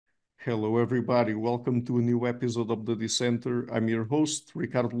Hello, everybody. Welcome to a new episode of the Dissenter. I'm your host,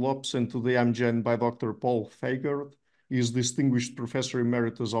 Ricardo Lopes, and today I'm joined by Dr. Paul Thagard. He is Distinguished Professor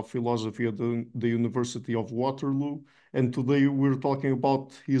Emeritus of Philosophy at the University of Waterloo. And today we're talking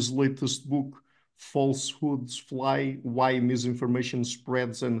about his latest book, Falsehoods Fly, Why Misinformation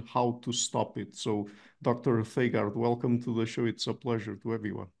Spreads and How to Stop It. So, Dr. Thagard, welcome to the show. It's a pleasure to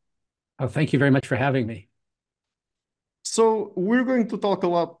everyone. Oh, thank you very much for having me. So we're going to talk a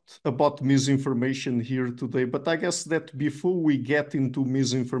lot about misinformation here today, but I guess that before we get into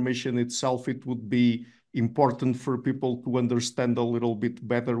misinformation itself, it would be important for people to understand a little bit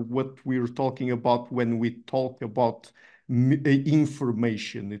better what we're talking about when we talk about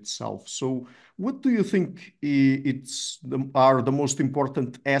information itself. So what do you think are the most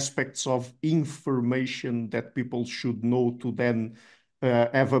important aspects of information that people should know to then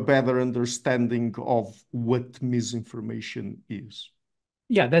have a better understanding of what misinformation is?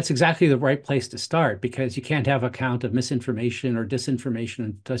 Yeah, that's exactly the right place to start because you can't have a count of misinformation or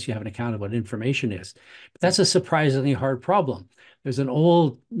disinformation unless you have an account of what information is. But that's a surprisingly hard problem. There's an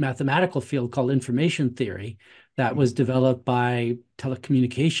old mathematical field called information theory that was developed by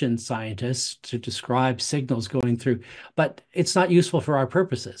telecommunication scientists to describe signals going through, but it's not useful for our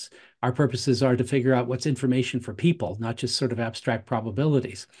purposes. Our purposes are to figure out what's information for people, not just sort of abstract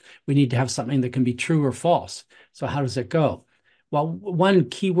probabilities. We need to have something that can be true or false. So how does it go? Well, one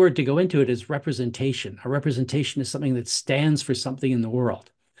key word to go into it is representation. A representation is something that stands for something in the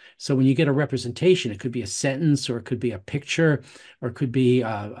world. So when you get a representation, it could be a sentence or it could be a picture or it could be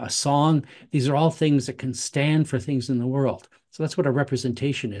a song. These are all things that can stand for things in the world. So that's what a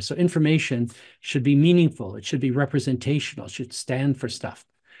representation is. So information should be meaningful. It should be representational. It should stand for stuff.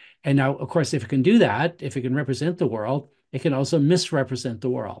 And now, of course, if it can do that, if it can represent the world, it can also misrepresent the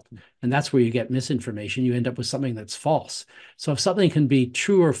world. And that's where you get misinformation. You end up with something that's false. So if something can be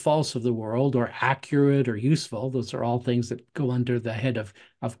true or false of the world or accurate or useful, those are all things that go under the head of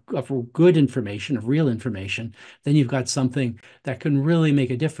good information, of real information, then you've got something that can really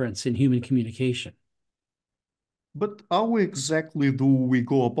make a difference in human communication. But how exactly do we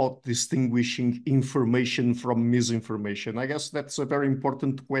go about distinguishing information from misinformation? I guess that's a very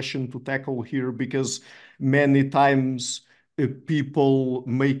important question to tackle here because many times people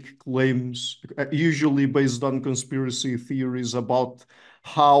make claims, usually based on conspiracy theories, about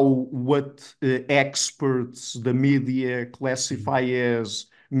how what experts, the media classify as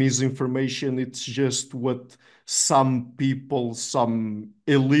misinformation. It's just what some people, some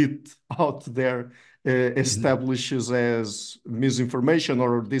elite out there establishes as misinformation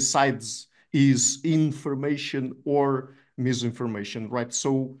or decides is information or misinformation, right?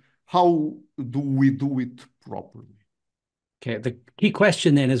 So how do we do it properly? Okay, the key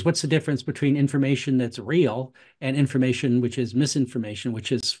question then is what's the difference between information that's real and information which is misinformation,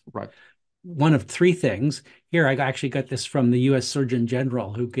 which is right. One of three things. Here, I actually got this from the U.S. Surgeon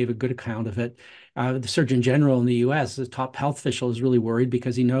General, who gave a good account of it. The Surgeon General in the U.S., the top health official, is really worried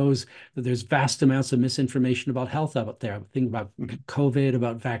because he knows that there's vast amounts of misinformation about health out there. Think about COVID,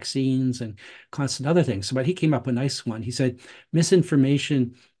 about vaccines, and constant other things. But he came up with a nice one. He said,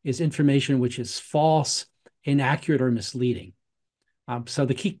 misinformation is information which is false, inaccurate, or misleading. So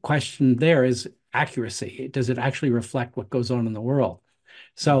the key question there is accuracy. Does it actually reflect what goes on in the world?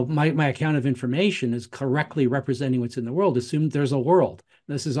 So my account of information is correctly representing what's in the world. Assume there's a world.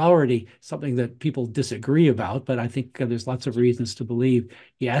 This is already something that people disagree about, but I think there's lots of reasons to believe,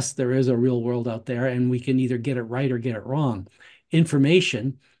 yes, there is a real world out there, and we can either get it right or get it wrong.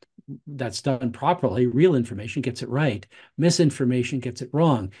 Information that's done properly, real information gets it right. Misinformation gets it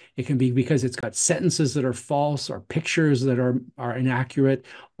wrong. It can be because it's got sentences that are false or pictures that are inaccurate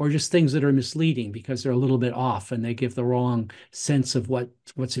or just things that are misleading because they're a little bit off and they give the wrong sense of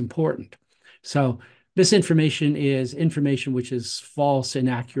what's important. So misinformation is information which is false,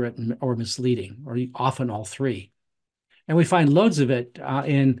 inaccurate, or misleading, or often all three. And we find loads of it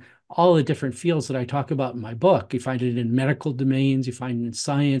in all the different fields that I talk about in my book. You find it in medical domains, you find it in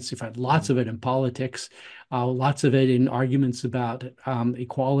science, you find lots of it in politics, lots of it in arguments about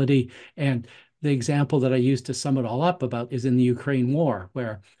equality. And the example that I use to sum it all up about is in the Ukraine war,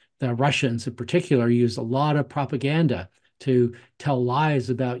 where the Russians in particular used a lot of propaganda to tell lies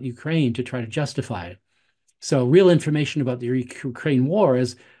about Ukraine to try to justify it. So real information about the Ukraine war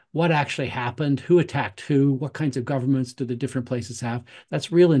is what actually happened, who attacked who, what kinds of governments do the different places have. That's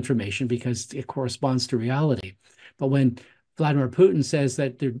real information because it corresponds to reality. But when Vladimir Putin says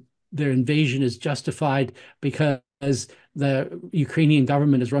that their invasion is justified because the Ukrainian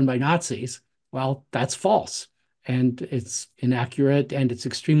government is run by Nazis, well, that's false. and it's inaccurate, and it's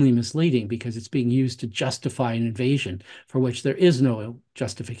extremely misleading because it's being used to justify an invasion for which there is no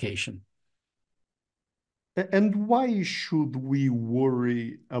justification. And why should we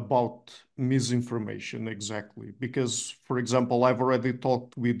worry about misinformation exactly? Because, for example, I've already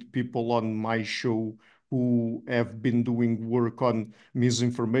talked with people on my show who have been doing work on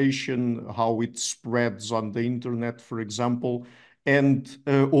misinformation, how it spreads on the internet, for example. And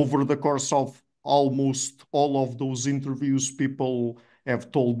over the course of almost all of those interviews, people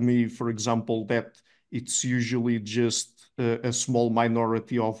have told me, for example, that it's usually just a small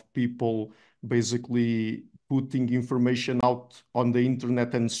minority of people basically putting information out on the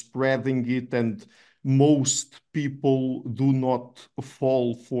internet and spreading it, and most people do not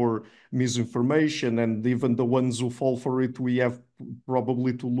fall for misinformation, and even the ones who fall for it, we have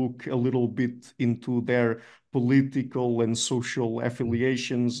probably to look a little bit into their political and social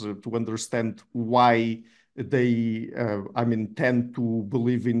affiliations to understand why they tend to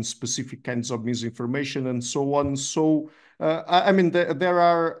believe in specific kinds of misinformation and so on. So there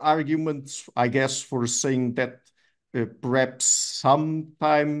are arguments, I guess, for saying that perhaps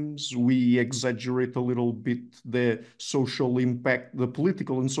sometimes we exaggerate a little bit the social impact, the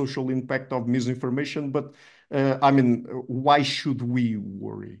political and social impact of misinformation. But why should we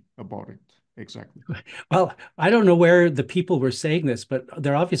worry about it exactly? Well, I don't know where the people were saying this, but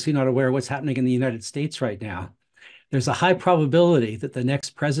they're obviously not aware of what's happening in the United States right now. There's a high probability that the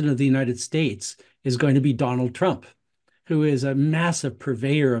next president of the United States is going to be Donald Trump, who is a massive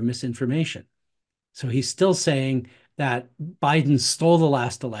purveyor of misinformation. So he's still saying that Biden stole the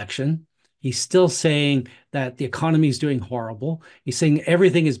last election. He's still saying that the economy is doing horrible. He's saying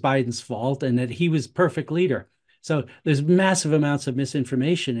everything is Biden's fault and that he was perfect leader. So there's massive amounts of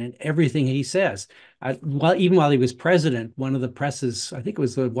misinformation in everything he says. Even while he was president, one of the presses, I think it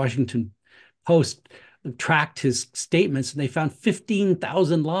was the Washington Post, tracked his statements, and they found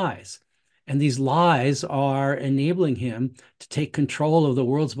 15,000 lies. And these lies are enabling him to take control of the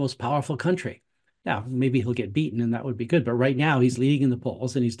world's most powerful country. Now, maybe he'll get beaten and that would be good. But right now he's leading in the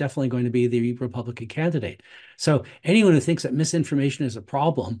polls and he's definitely going to be the Republican candidate. So anyone who thinks that misinformation is a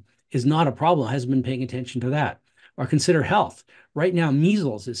problem is not a problem, hasn't been paying attention to that. Or consider health. Right now,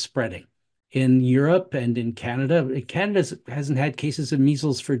 measles is spreading in Europe and in Canada. Canada hasn't had cases of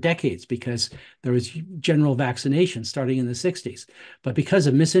measles for decades because there was general vaccination starting in the 60s. But because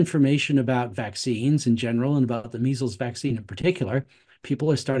of misinformation about vaccines in general and about the measles vaccine in particular, people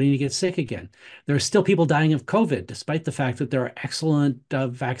are starting to get sick again. There are still people dying of COVID, despite the fact that there are excellent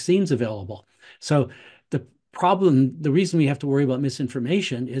vaccines available. So the reason we have to worry about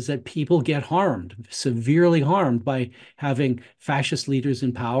misinformation is that people get harmed, severely harmed, by having fascist leaders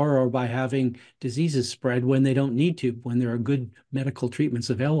in power or by having diseases spread when they don't need to, when there are good medical treatments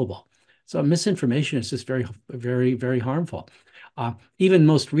available. So misinformation is just very, very, very harmful. Even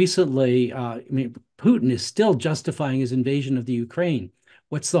most recently, Putin is still justifying his invasion of the Ukraine.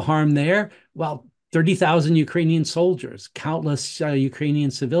 What's the harm there? Well, 30,000 Ukrainian soldiers, countless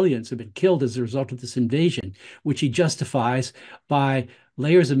Ukrainian civilians have been killed as a result of this invasion, which he justifies by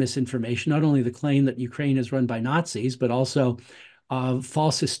layers of misinformation, not only the claim that Ukraine is run by Nazis, but also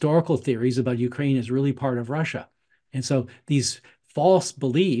false historical theories about Ukraine as really part of Russia. And so these false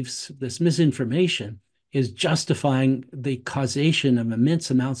beliefs, this misinformation, is justifying the causation of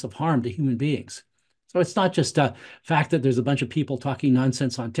immense amounts of harm to human beings. So it's not just a fact that there's a bunch of people talking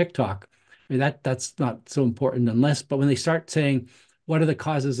nonsense on TikTok. I mean, that's not so important but when they start saying, what are the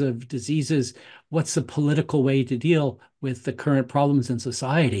causes of diseases? What's the political way to deal with the current problems in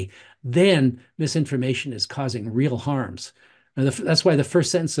society? Then misinformation is causing real harms. And that's why the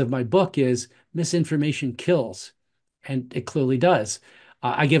first sentence of my book is misinformation kills. And it clearly does.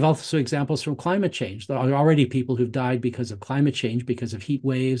 I give also examples from climate change. There are already people who've died because of climate change, because of heat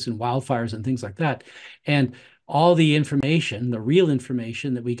waves and wildfires and things like that. And all the information, the real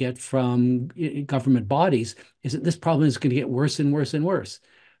information that we get from government bodies is that this problem is going to get worse and worse and worse.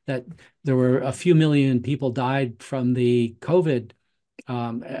 That there were a few million people died from the COVID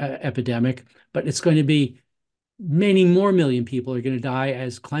epidemic, but it's going to be many more million people are going to die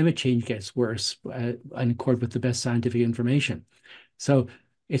as climate change gets worse, in accord with the best scientific information. So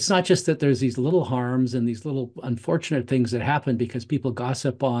it's not just that there's these little harms and these little unfortunate things that happen because people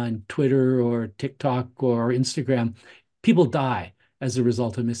gossip on Twitter or TikTok or Instagram. People die as a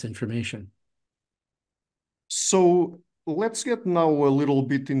result of misinformation. So let's get now a little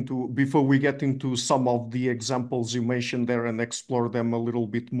bit into, before we get into some of the examples you mentioned there and explore them a little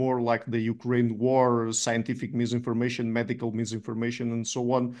bit more, like the Ukraine war, scientific misinformation, medical misinformation, and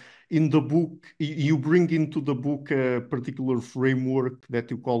so on. In the book, you bring into the book a particular framework that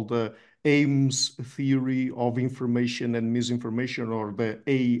you call the Ames theory of information and misinformation, or the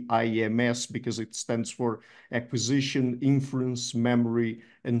AIMS, because it stands for acquisition, inference, memory,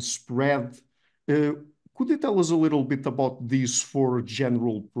 and spread. Uh, could you tell us a little bit about these four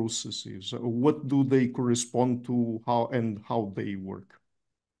general processes? What do they correspond to, how they work?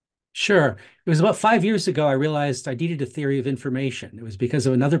 Sure. It was about 5 years ago I realized I needed a theory of information. It was because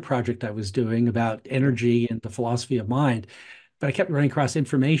of another project I was doing about energy and the philosophy of mind, but I kept running across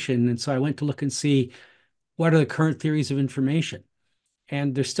information. And so I went to look and see what are the current theories of information.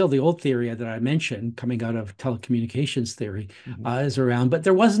 And there's still the old theory that I mentioned coming out of telecommunications theory is around, but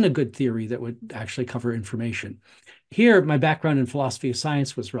there wasn't a good theory that would actually cover information. Here, my background in philosophy of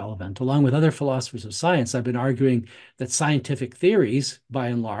science was relevant. Along with other philosophers of science, I've been arguing that scientific theories, by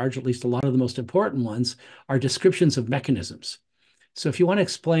and large, at least a lot of the most important ones, are descriptions of mechanisms. So if you want to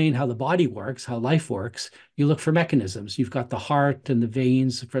explain how the body works, how life works, you look for mechanisms. You've got the heart and the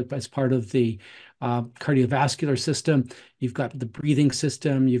veins as part of the cardiovascular system. You've got the breathing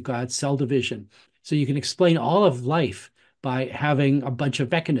system. You've got cell division. So you can explain all of life by having a bunch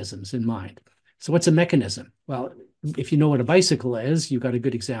of mechanisms in mind. So what's a mechanism? Well, if you know what a bicycle is, you've got a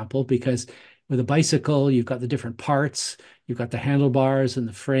good example, because with a bicycle, you've got the different parts. You've got the handlebars and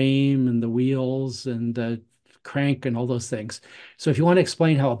the frame and the wheels and the crank and all those things. So if you want to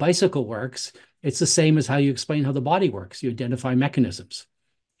explain how a bicycle works, it's the same as how you explain how the body works. You identify mechanisms.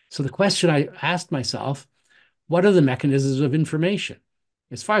 So the question I asked myself, what are the mechanisms of information?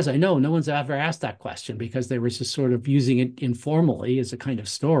 As far as I know, no one's ever asked that question, because they were just sort of using it informally as a kind of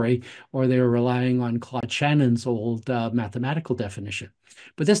story, or they were relying on Claude Shannon's old mathematical definition.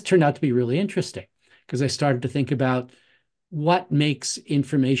 But this turned out to be really interesting, because I started to think about what makes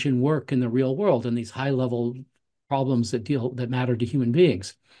information work in the real world and these high-level problems that matter to human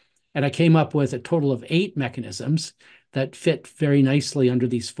beings. And I came up with a total of 8 mechanisms that fit very nicely under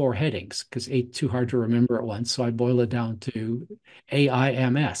these 4 headings, because 8 too hard to remember at once. So I boil it down to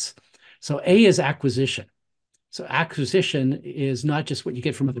AIMS. So A is acquisition. So acquisition is not just what you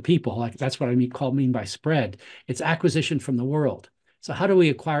get from other people. Like, that's what I mean by spread. It's acquisition from the world. So how do we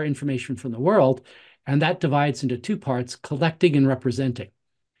acquire information from the world? And that divides into 2 parts: collecting and representing.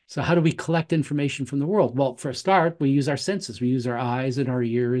 So how do we collect information from the world? Well, for a start, we use our senses. We use our eyes and our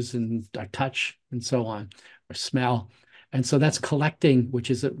ears and our touch and so on, or smell. And so that's collecting,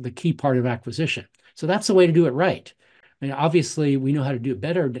 which is the key part of acquisition. So that's the way to do it right. I mean, obviously, we know how to do it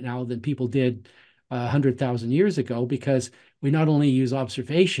better now than people did 100,000 years ago, because we not only use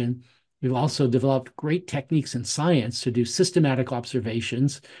observation, we've also developed great techniques in science to do systematic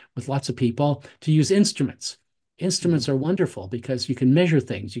observations with lots of people, to use instruments. Instruments are wonderful because you can measure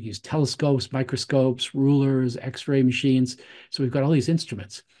things. You can use telescopes, microscopes, rulers, X-ray machines. So we've got all these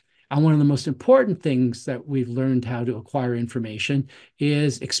instruments. And one of the most important things that we've learned how to acquire information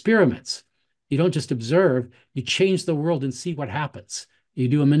is experiments. You don't just observe, you change the world and see what happens. You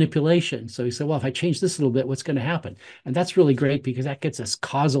do a manipulation. So you say, well, if I change this a little bit, what's going to happen? And that's really great, because that gets us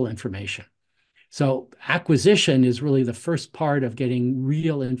causal information. So acquisition is really the first part of getting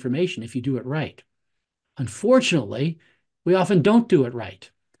real information if you do it right. Unfortunately, we often don't do it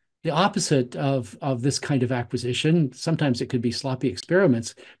right. The opposite of this kind of acquisition, sometimes it could be sloppy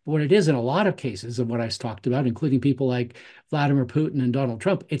experiments, but what it is in a lot of cases of what I talked about, including people like Vladimir Putin and Donald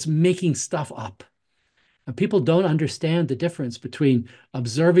Trump, it's making stuff up. And people don't understand the difference between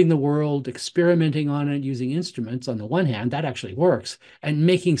observing the world, experimenting on it, using instruments on the one hand, that actually works, and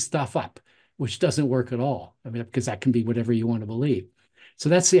making stuff up, which doesn't work at all. I mean, because that can be whatever you want to believe. So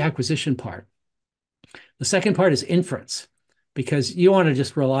that's the acquisition part. The second part is inference, because you want to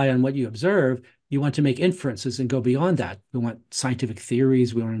just rely on what you observe. You want to make inferences and go beyond that. We want scientific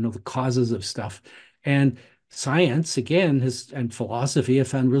theories. We want to know the causes of stuff. And science, again, and philosophy have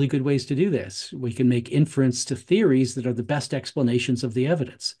found really good ways to do this. We can make inference to theories that are the best explanations of the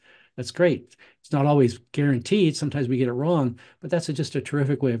evidence. That's great. It's not always guaranteed. Sometimes we get it wrong, but that's just a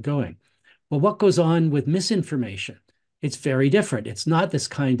terrific way of going. Well, what goes on with misinformation? It's very different. It's not this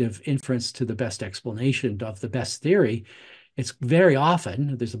kind of inference to the best explanation of the best theory. It's very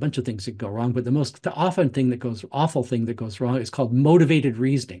often, there's a bunch of things that go wrong, but the awful thing that goes wrong is called motivated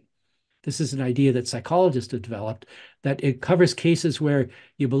reasoning. This is an idea that psychologists have developed, that it covers cases where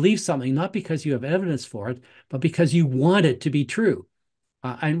you believe something not because you have evidence for it, but because you want it to be true.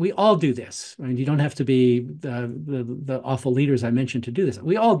 And we all do this. I mean, you don't have to be the awful leaders I mentioned to do this.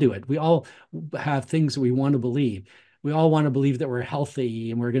 We all do it. We all have things that we want to believe. We all want to believe that we're healthy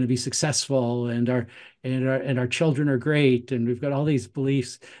and we're going to be successful, and our children are great, and we've got all these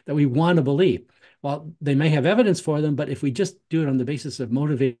beliefs that we want to believe. Well, they may have evidence for them, but if we just do it on the basis of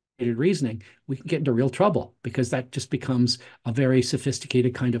motivated reasoning, we can get into real trouble because that just becomes a very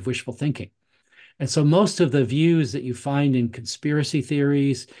sophisticated kind of wishful thinking. And so most of the views that you find in conspiracy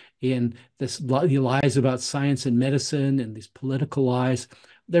theories, in the lies about science and medicine and these political lies,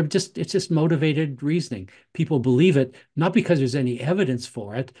 it's just motivated reasoning. People believe it, not because there's any evidence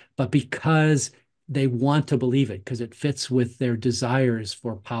for it, but because they want to believe it, because it fits with their desires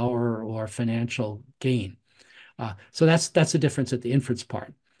for power or financial gain. So that's the difference at the inference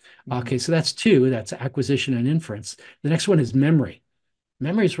part. Okay, so that's two. That's acquisition and inference. The next one is memory.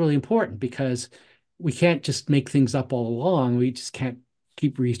 Memory is really important because we can't just make things up all along. We just can't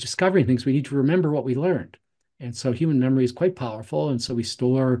keep rediscovering things. We need to remember what we learned. And so human memory is quite powerful. And so we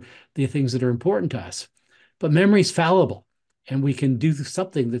store the things that are important to us. But memory is fallible. And we can do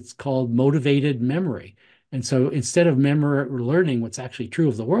something that's called motivated memory. And so instead of learning what's actually true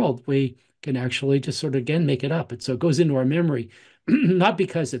of the world, we can actually just sort of, again, make it up. And so it goes into our memory, not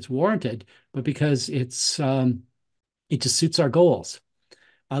because it's warranted, but because it just suits our goals.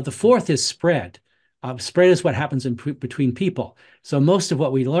 The fourth is spread. Spread is what happens between people. So most of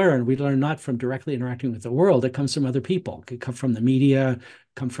what we learn not from directly interacting with the world. It comes from other people. It could come from the media,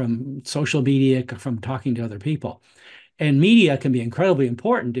 come from social media, come from talking to other people. And media can be incredibly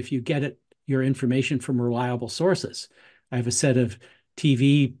important if you get your information from reliable sources. I have a set of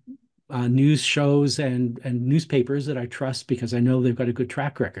TV news shows and newspapers that I trust because I know they've got a good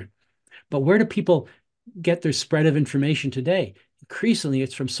track record. But where do people get their spread of information today? Increasingly,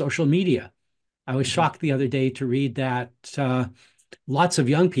 it's from social media. I was shocked the other day to read that lots of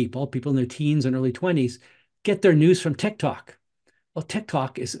young people in their teens and early 20s, get their news from TikTok. Well,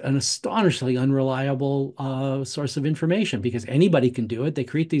 TikTok is an astonishingly unreliable source of information because anybody can do it. They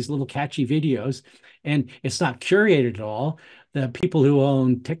create these little catchy videos, and it's not curated at all. The people who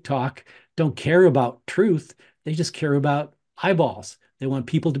own TikTok don't care about truth. They just care about eyeballs. They want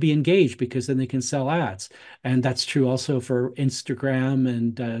people to be engaged because then they can sell ads. And that's true also for Instagram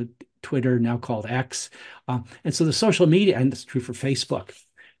and Twitter, now called X. And so the social media, and it's true for Facebook.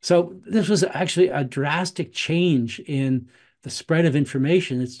 So this was actually a drastic change in the spread of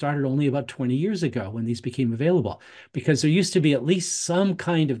information that started only about 20 years ago when these became available, because there used to be at least some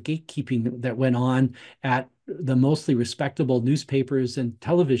kind of gatekeeping that went on at the mostly respectable newspapers and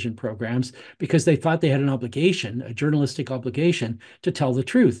television programs because they thought they had an obligation, a journalistic obligation, to tell the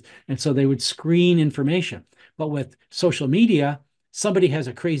truth. And so they would screen information. But with social media, somebody has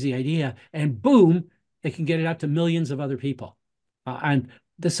a crazy idea and boom, they can get it out to millions of other people. And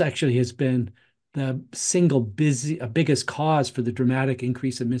this actually has been the single biggest cause for the dramatic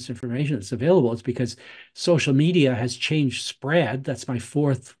increase in misinformation that's available. It's because social media has changed spread. That's my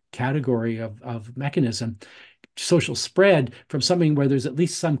fourth category of mechanism. Social spread from something where there's at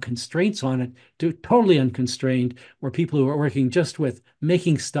least some constraints on it to totally unconstrained, where people who are working just with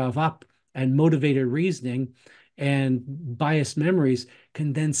making stuff up and motivated reasoning and biased memories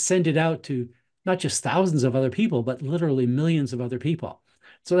can then send it out to not just thousands of other people, but literally millions of other people.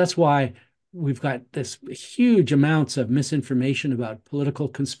 So that's why we've got this huge amounts of misinformation about political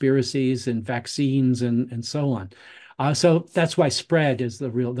conspiracies and vaccines and so on. So that's why spread is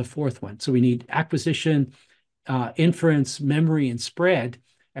the fourth one. So we need acquisition, inference, memory, and spread.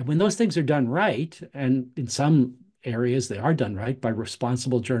 And when those things are done right, and in some areas they are done right by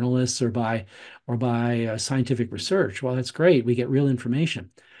responsible journalists or by scientific research, well, that's great. We get real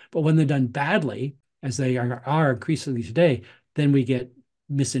information. But when they're done badly, as they are increasingly today, then we get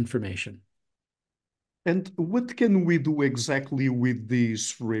misinformation. And what can we do exactly with this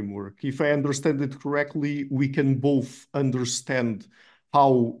framework? If I understand it correctly, we can both understand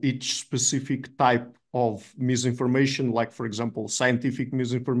how each specific type of misinformation, like, for example, scientific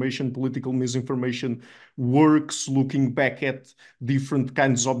misinformation, political misinformation, works, looking back at different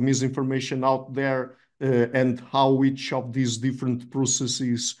kinds of misinformation out there, and how each of these different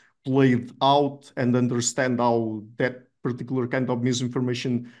processes played out, and understand how that particular kind of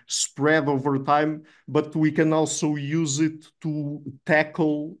misinformation spread over time, but we can also use it to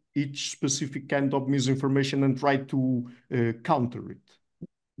tackle each specific kind of misinformation and try to counter it.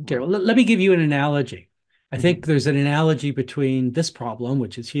 Okay, well, let me give you an analogy. I think there's an analogy between this problem,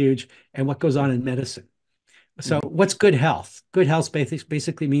 which is huge, and what goes on in medicine. So what's good health? Good health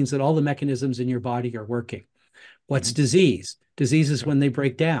basically means that all the mechanisms in your body are working. What's disease? Disease is when they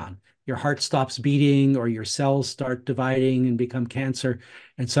break down. Your heart stops beating or your cells start dividing and become cancer.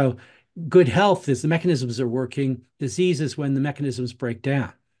 And so good health is the mechanisms are working. Disease is when the mechanisms break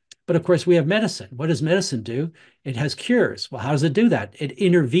down. But of course, we have medicine. What does medicine do? It has cures. Well, how does it do that? It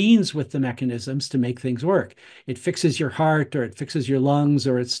intervenes with the mechanisms to make things work. It fixes your heart, or it fixes your lungs,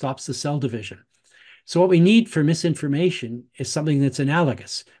 or it stops the cell division. So what we need for misinformation is something that's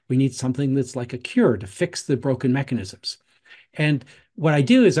analogous. We need something that's like a cure to fix the broken mechanisms. And what I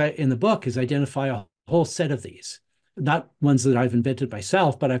do is in the book is identify a whole set of these, not ones that I've invented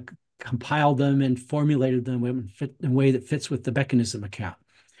myself, but I've compiled them and formulated them in a way that fits with the mechanism account.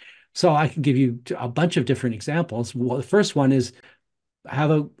 So I can give you a bunch of different examples. Well, the first one is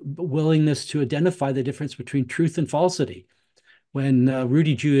have a willingness to identify the difference between truth and falsity. When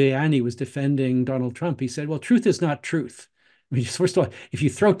Rudy Giuliani was defending Donald Trump, he said, well, truth is not truth. I mean, first of all, if you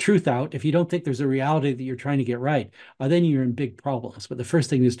throw truth out, if you don't think there's a reality that you're trying to get right, then you're in big problems. But the first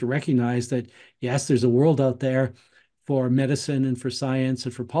thing is to recognize that, yes, there's a world out there for medicine and for science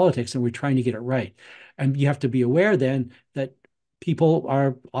and for politics, and we're trying to get it right. And you have to be aware then that people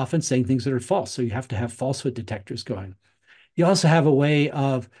are often saying things that are false. So you have to have falsehood detectors going. You also have a way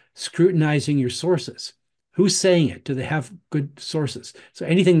of scrutinizing your sources. Who's saying it? Do they have good sources? So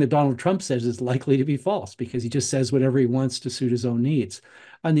anything that Donald Trump says is likely to be false because he just says whatever he wants to suit his own needs.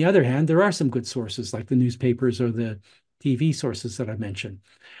 On the other hand, there are some good sources like the newspapers or the TV sources that I mentioned.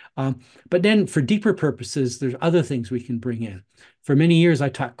 But then for deeper purposes, there's other things we can bring in. For many years, I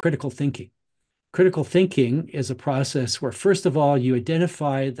taught critical thinking. Critical thinking is a process where, first of all, you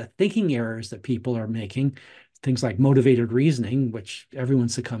identify the thinking errors that people are making, things like motivated reasoning, which everyone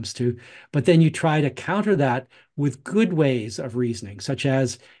succumbs to, but then you try to counter that with good ways of reasoning, such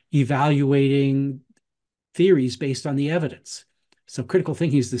as evaluating theories based on the evidence. So critical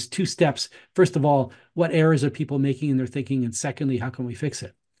thinking is this two steps. First of all, what errors are people making in their thinking? And secondly, how can we fix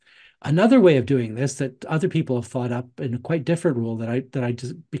it? Another way of doing this that other people have thought up in a quite different rule that I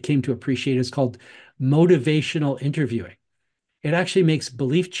just became to appreciate is called motivational interviewing. It actually makes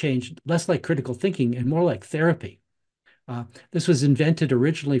belief change less like critical thinking and more like therapy. This was invented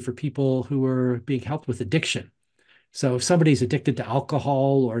originally for people who were being helped with addiction. So if somebody's addicted to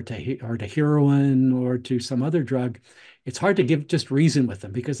alcohol or to heroin or to some other drug, it's hard to just reason with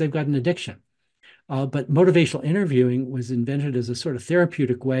them because they've got an addiction. But motivational interviewing was invented as a sort of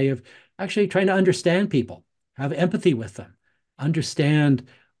therapeutic way of actually trying to understand people, have empathy with them, understand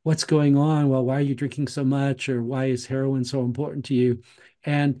what's going on. Well, why are you drinking so much? Or why is heroin so important to you?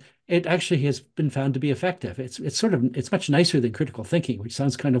 And it actually has been found to be effective. It's much nicer than critical thinking, which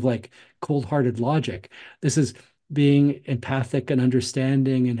sounds kind of like cold-hearted logic. This is being empathic and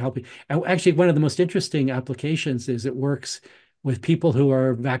understanding and helping. Actually, one of the most interesting applications is it works with people who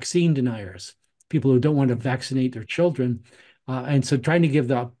are vaccine deniers, people who don't want to vaccinate their children. And so trying to give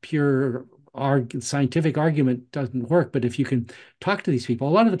the pure scientific argument doesn't work. But if you can talk to these people, a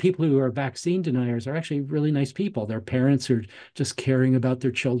lot of the people who are vaccine deniers are actually really nice people. They're parents who are just caring about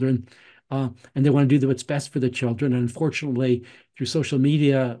their children. And they want to do what's best for the children. And unfortunately, through social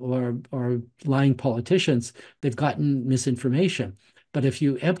media or lying politicians, they've gotten misinformation. But if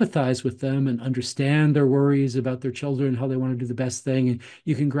you empathize with them and understand their worries about their children, how they want to do the best thing, and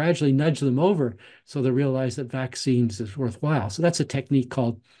you can gradually nudge them over so they realize that vaccines is worthwhile. So that's a technique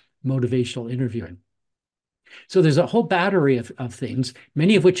called motivational interviewing. So there's a whole battery of things,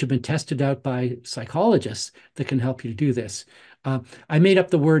 many of which have been tested out by psychologists that can help you to do this. I made up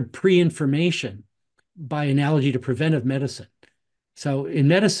the word pre-information by analogy to preventive medicine. So in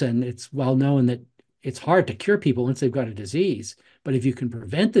medicine, it's well known that it's hard to cure people once they've got a disease. But if you can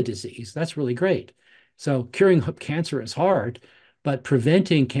prevent the disease, that's really great. So curing cancer is hard, but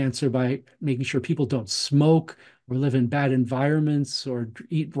preventing cancer by making sure people don't smoke or live in bad environments or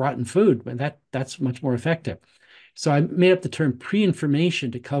eat rotten food, that's much more effective. So I made up the term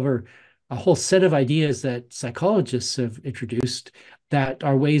pre-information to cover a whole set of ideas that psychologists have introduced that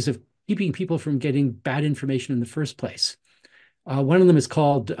are ways of keeping people from getting bad information in the first place. One of them is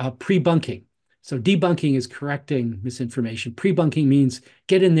called pre-bunking. So debunking is correcting misinformation. Pre-bunking means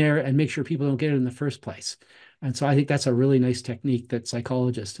get in there and make sure people don't get it in the first place. And so I think that's a really nice technique that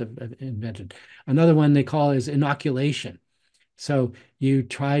psychologists have invented. Another one they call is inoculation. So you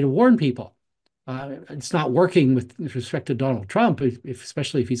try to warn people. It's not working with respect to Donald Trump,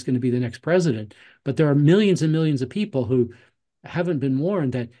 especially if he's going to be the next president. But there are millions and millions of people who haven't been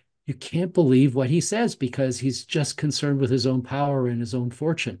warned that you can't believe what he says because he's just concerned with his own power and his own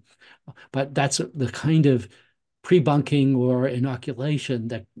fortune. But that's the kind of pre-bunking or inoculation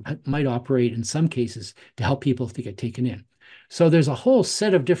that might operate in some cases to help people to get taken in. So there's a whole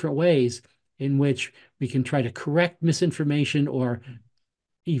set of different ways in which we can try to correct misinformation or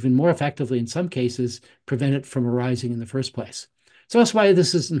even more effectively in some cases, prevent it from arising in the first place. So that's why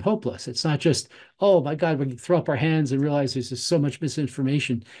this isn't hopeless. It's not just, oh my God, we can throw up our hands and realize there's just so much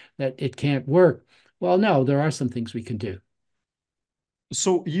misinformation that it can't work. Well, no, there are some things we can do.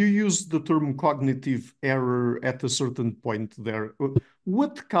 So you use the term cognitive error at a certain point there.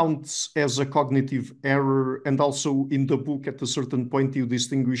 What counts as a cognitive error? And also in the book, at a certain point, you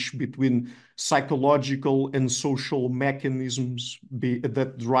distinguish between psychological and social mechanisms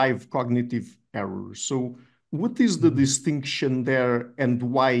that drive cognitive error. So what is the Mhm. distinction there, and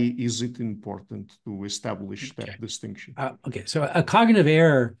why is it important to establish Okay. that distinction? Okay. So a cognitive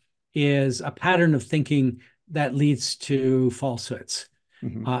error is a pattern of thinking that leads to falsehoods.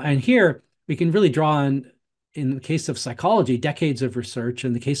 Mhm. And here we can really draw on, in the case of psychology, decades of research.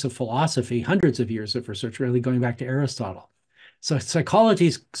 In the case of philosophy, hundreds of years of research, really going back to Aristotle. So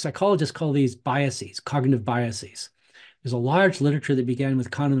psychologists call these biases, cognitive biases. There's a large literature that began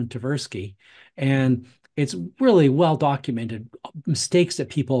with Kahneman and Tversky, and it's really well documented mistakes that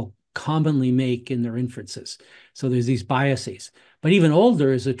people commonly make in their inferences. So there's these biases. But even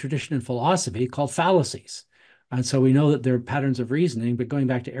older is a tradition in philosophy called fallacies. And so we know that there are patterns of reasoning, but going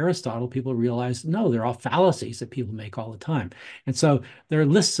back to Aristotle, people realized, no, they're all fallacies that people make all the time. And so there are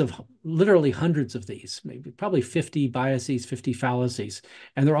lists of literally hundreds of these, maybe probably 50 biases, 50 fallacies,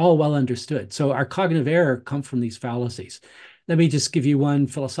 and they're all well understood. So our cognitive error comes from these fallacies. Let me just give you one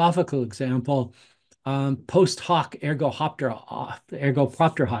philosophical example. Post hoc ergo propter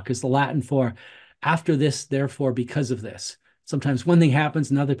hoc is the Latin for after this, therefore, because of this. Sometimes one thing happens,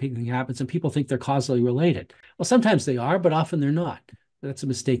 another thing happens, and people think they're causally related. Well, sometimes they are, but often they're not. That's a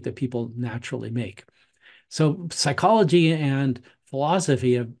mistake that people naturally make. So psychology and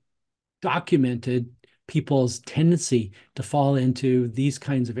philosophy have documented people's tendency to fall into these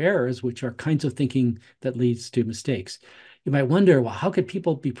kinds of errors, which are kinds of thinking that leads to mistakes. You might wonder, well, how could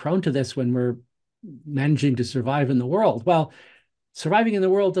people be prone to this when we're managing to survive in the world? Well, surviving in the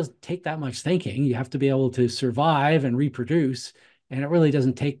world doesn't take that much thinking. You have to be able to survive and reproduce. And it really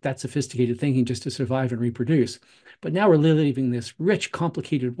doesn't take that sophisticated thinking just to survive and reproduce. But now we're living in this rich,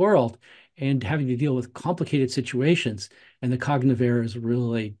 complicated world and having to deal with complicated situations. And the cognitive errors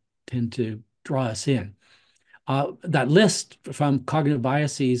really tend to draw us in. That list from cognitive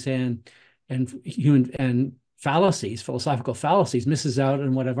biases and human and fallacies, philosophical fallacies, misses out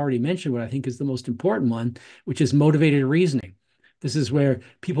on what I've already mentioned, what I think is the most important one, which is motivated reasoning. This is where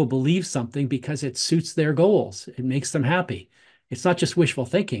people believe something because it suits their goals. It makes them happy. It's not just wishful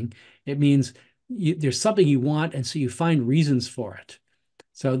thinking. It means there's something you want, and so you find reasons for it.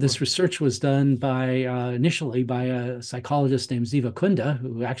 So this research was done by initially by a psychologist named Ziva Kunda,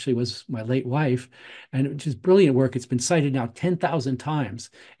 who actually was my late wife, and which is brilliant work. It's been cited now 10,000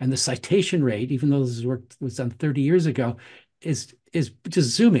 times, and the citation rate, even though this work was done 30 years ago, is just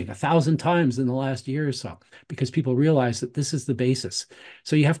zooming 1,000 times in the last year or so, because people realize that this is the basis.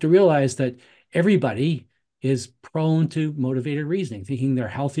 So you have to realize that everybody is prone to motivated reasoning, thinking they're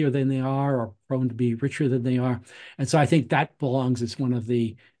healthier than they are or prone to be richer than they are. And so I think that belongs as one of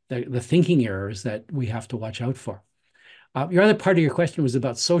the thinking errors that we have to watch out for. Your other part of your question was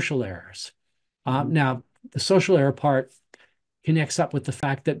about social errors. Now, the social error part connects up with the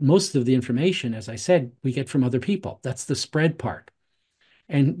fact that most of the information, as I said, we get from other people. That's the spread part.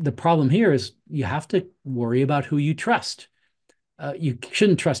 And the problem here is you have to worry about who you trust. You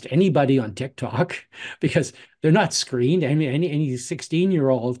shouldn't trust anybody on TikTok because they're not screened. I mean, any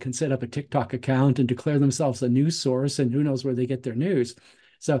 16-year-old can set up a TikTok account and declare themselves a news source, and who knows where they get their news.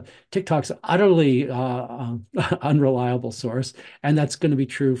 So TikTok's an utterly unreliable source, and that's going to be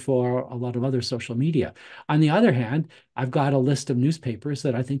true for a lot of other social media. On the other hand, I've got a list of newspapers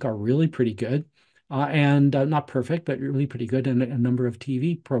that I think are really pretty good. And not perfect, but really pretty good, and a number of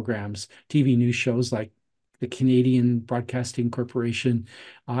TV programs, TV news shows like the Canadian Broadcasting Corporation,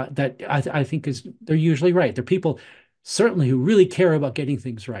 that I think they're usually right. They're people certainly who really care about getting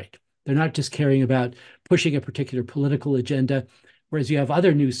things right. They're not just caring about pushing a particular political agenda. Whereas you have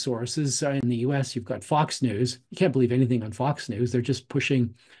other news sources in the US, you've got Fox News. You can't believe anything on Fox News. They're just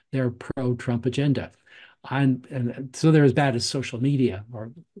pushing their pro-Trump agenda. And so they're as bad as social media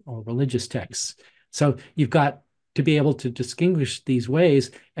or religious texts. So you've got to be able to distinguish these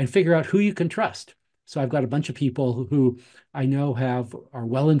ways and figure out who you can trust. So I've got a bunch of people who I know are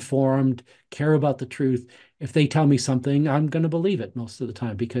well informed, care about the truth. If they tell me something, I'm going to believe it most of the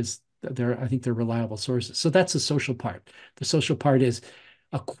time because I think they're reliable sources. So that's the social part. The social part is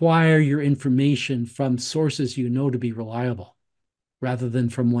acquire your information from sources you know to be reliable, rather than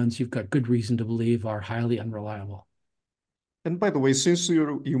from ones you've got good reason to believe are highly unreliable. And by the way, since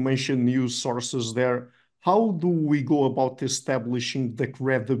you mentioned news sources there, how do we go about establishing the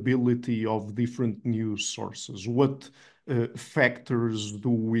credibility of different news sources? What factors do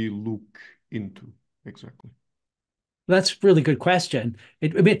we look into exactly? That's a really good question. I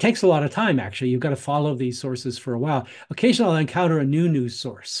mean, it takes a lot of time, actually. You've got to follow these sources for a while. Occasionally, I'll encounter a new news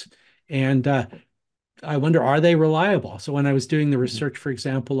source, and I wonder, are they reliable? So when I was doing the Mhm. research, for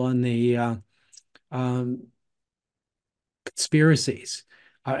example, on the um, conspiracies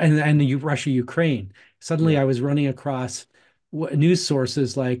and the Russia-Ukraine, suddenly Yeah. I was running across news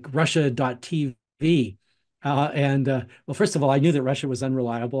sources like Russia.tv. Well, first of all, I knew that Russia was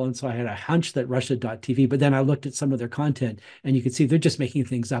unreliable, and so I had a hunch that Russia.tv. But then I looked at some of their content, and you could see they're just making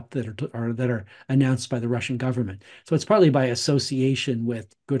things up that are announced by the Russian government. So it's partly by association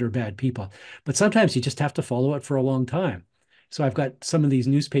with good or bad people. But sometimes you just have to follow it for a long time. So I've got some of these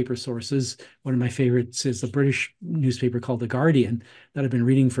newspaper sources. One of my favorites is the British newspaper called The Guardian that I've been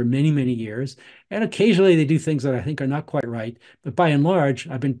reading for many, many years. And occasionally they do things that I think are not quite right. But by and large,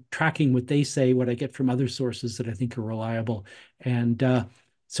 I've been tracking what they say, what I get from other sources that I think are reliable. And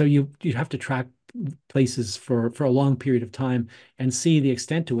so you have to track places for a long period of time and see the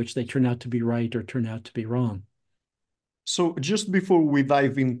extent to which they turn out to be right or turn out to be wrong. So just before we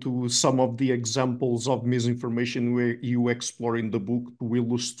dive into some of the examples of misinformation where you explore in the book to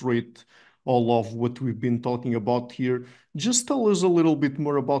illustrate all of what we've been talking about here, just tell us a little bit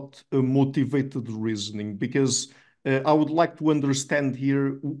more about motivated reasoning, because I would like to understand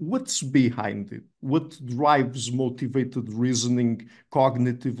here what's behind it. What drives motivated reasoning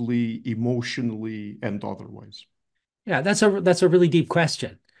cognitively, emotionally, and otherwise? Yeah, that's a really deep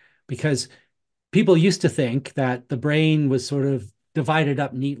question because people used to think that the brain was sort of divided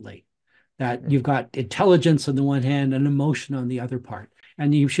up neatly, that Yeah. you've got intelligence on the one hand and emotion on the other part.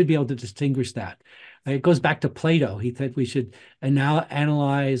 And you should be able to distinguish that. It goes back to Plato. He said we should now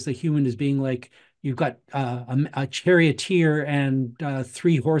analyze the human as being like you've got a charioteer and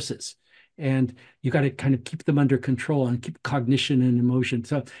three horses. And you got to kind of keep them under control and keep cognition and emotion.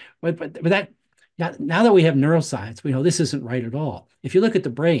 So, but that now that we have neuroscience, we know this isn't right at all. If you look at the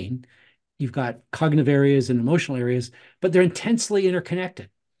brain, you've got cognitive areas and emotional areas, but they're intensely interconnected.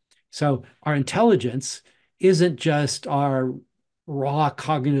 So our intelligence isn't just our raw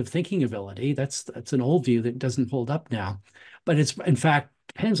cognitive thinking ability. That's an old view that doesn't hold up now. But it's in fact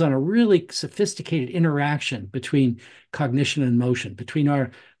depends on a really sophisticated interaction between cognition and motion, between our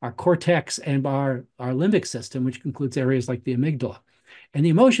cortex and our limbic system, which includes areas like the amygdala. And the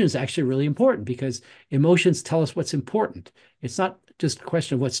emotion is actually really important because emotions tell us what's important. It's not just a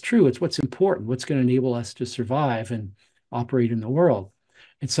question of what's true, it's what's important, what's going to enable us to survive and operate in the world.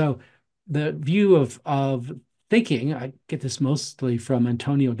 And so the view of thinking, I get this mostly from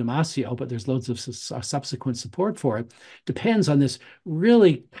Antonio Damasio, but there's loads of subsequent support for it, depends on this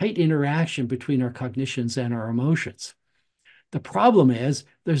really tight interaction between our cognitions and our emotions. The problem is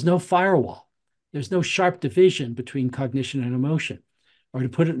there's no firewall. There's no sharp division between cognition and emotion. Or to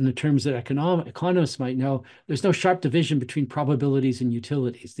put it in the terms that economists might know, there's no sharp division between probabilities and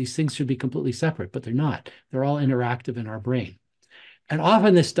utilities. These things should be completely separate, but they're not. They're all interactive in our brain. And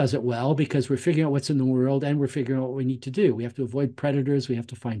often this does it well because we're figuring out what's in the world and we're figuring out what we need to do. We have to avoid predators, we have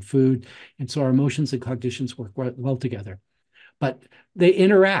to find food. And so our emotions and cognitions work well together. But they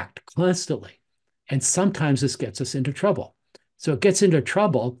interact constantly. And sometimes this gets us into trouble. So it gets into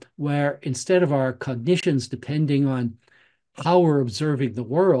trouble where instead of our cognitions depending on how we're observing the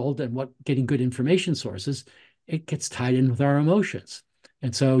world and what getting good information sources, it gets tied in with our emotions.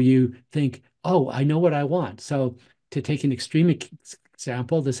 And so you think, oh, I know what I want. So to take an extreme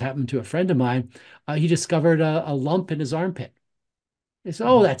example, this happened to a friend of mine. He discovered a lump in his armpit. He said,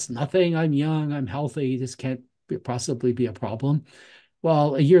 oh, Mhm. that's nothing. I'm young. I'm healthy. This can't possibly be a problem.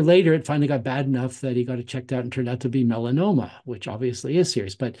 Well, a year later, it finally got bad enough that he got it checked out and turned out to be melanoma, which obviously is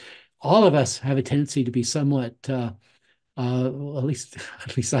serious. But all of us have a tendency to be somewhat well, at least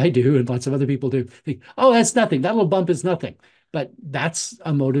I do, and lots of other people do. Think, oh, that's nothing. That little bump is nothing. But that's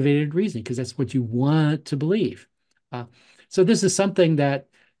a motivated reason because that's what you want to believe. Uh, so this is something that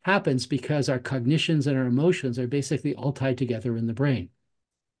happens because our cognitions and our emotions are basically all tied together in the brain.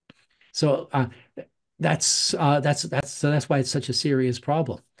 So that's why it's such a serious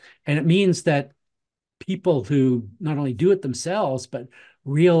problem, and it means that people who not only do it themselves but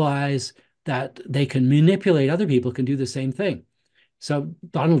realize that they can manipulate other people can do the same thing. So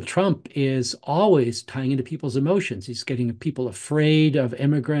Donald Trump is always tying into people's emotions. He's getting people afraid of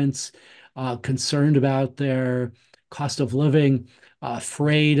immigrants, concerned about their cost of living,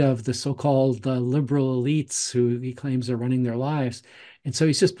 afraid of the so-called liberal elites who he claims are running their lives. And so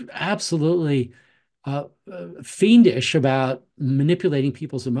he's just absolutely fiendish about manipulating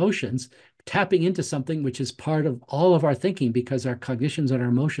people's emotions, tapping into something which is part of all of our thinking because our cognitions and our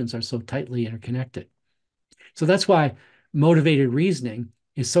emotions are so tightly interconnected. So that's why motivated reasoning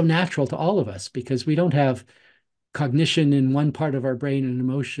is so natural to all of us because we don't have cognition in one part of our brain and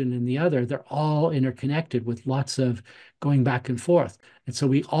emotion in the other, they're all interconnected with lots of going back and forth. And so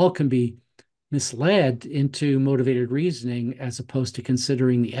we all can be misled into motivated reasoning as opposed to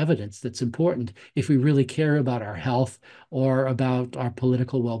considering the evidence that's important if we really care about our health or about our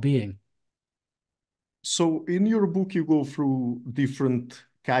political well-being. So in your book, you go through different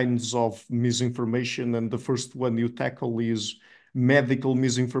kinds of misinformation, and the first one you tackle is medical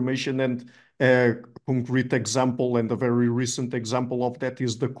misinformation. And a concrete example and a very recent example of that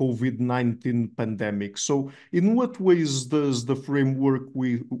is the COVID-19 pandemic. So in what ways does the framework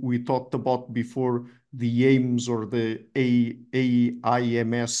we talked about before, the aims or the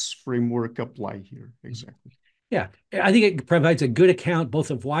AIMS framework, apply here exactly? Yeah, I think it provides a good account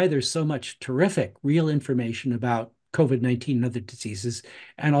both of why there's so much terrific real information about COVID-19 and other diseases,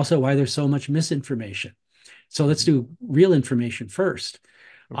 and also why there's so much misinformation. So let's do real information first.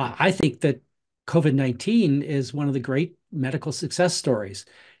 Okay. I think that COVID-19 is one of the great medical success stories.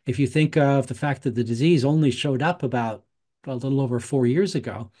 If you think of the fact that the disease only showed up about a little over 4 years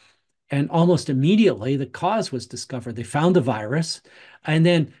ago, and almost immediately the cause was discovered. They found the virus, and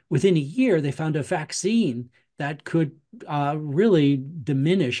then within a year, they found a vaccine that could really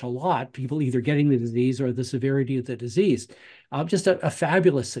diminish a lot people either getting the disease or the severity of the disease. Just a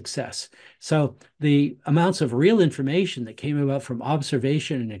fabulous success. So the amounts of real information that came about from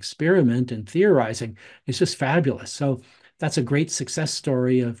observation and experiment and theorizing is just fabulous. So that's a great success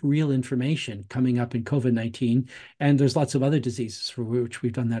story of real information coming up in COVID-19. And there's lots of other diseases for which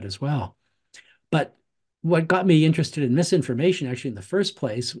we've done that as well. But what got me interested in misinformation actually in the first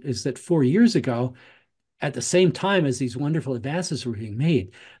place is that 4 years ago, at the same time as these wonderful advances were being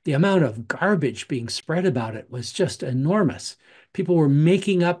made, the amount of garbage being spread about it was just enormous. People were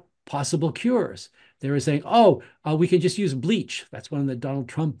making up possible cures. They were saying, oh, we can just use bleach. That's one that Donald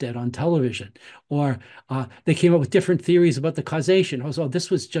Trump did on television. Or they came up with different theories about the causation. Oh, so this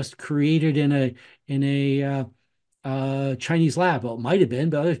was just created in a Chinese lab. Well, it might have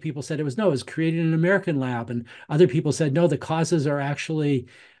been, but other people said it was created in an American lab. And other people said, no, the causes are actually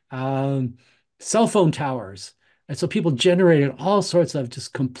cell phone towers. And so people generated all sorts of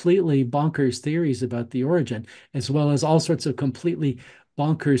just completely bonkers theories about the origin, as well as all sorts of completely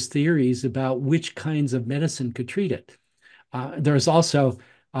bonkers theories about which kinds of medicine could treat it. There's also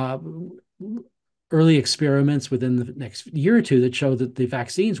early experiments within the next year or two that show that the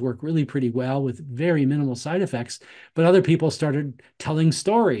vaccines work really pretty well with very minimal side effects. But other people started telling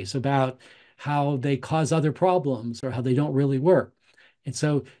stories about how they cause other problems or how they don't really work. And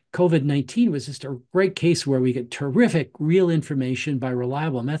so COVID-19 was just a great case where we get terrific real information by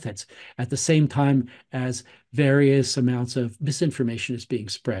reliable methods at the same time as various amounts of misinformation is being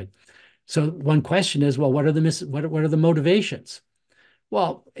spread. So one question is, well, what are the motivations?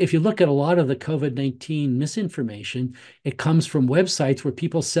 Well, if you look at a lot of the COVID-19 misinformation, it comes from websites where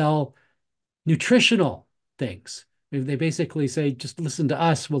people sell nutritional things. They basically say, just listen to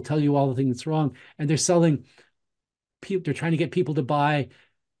us, we'll tell you all the things that's wrong. And they're trying to get people to buy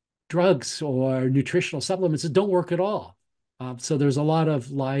drugs or nutritional supplements that don't work at all. So there's a lot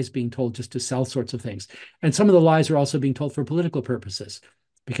of lies being told just to sell sorts of things. And some of the lies are also being told for political purposes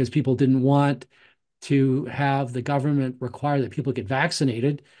because people didn't want to have the government require that people get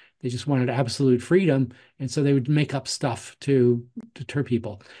vaccinated. They just wanted absolute freedom. And so they would make up stuff to deter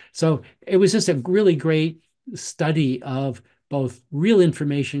people. So it was just a really great study of both real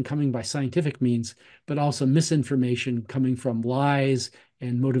information coming by scientific means, but also misinformation coming from lies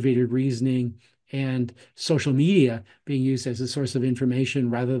and motivated reasoning and social media being used as a source of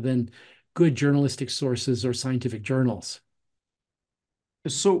information rather than good journalistic sources or scientific journals.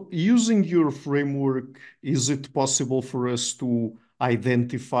 So using your framework, is it possible for us to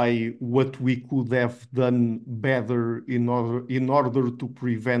identify what we could have done better in order to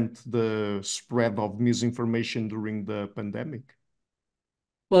prevent the spread of misinformation during the pandemic?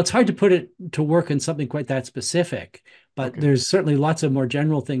 Well, it's hard to put it to work in something quite that specific, but Okay. there's certainly lots of more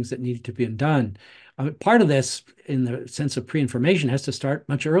general things that need to be done. Part of this, in the sense of pre-information, has to start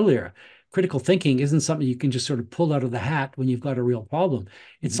much earlier. Critical thinking isn't something you can just sort of pull out of the hat when you've got a real problem.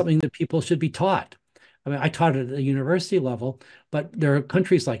 It's something that people should be taught. I mean, I taught it at the university level, but there are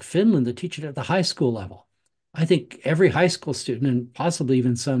countries like Finland that teach it at the high school level. I think every high school student, and possibly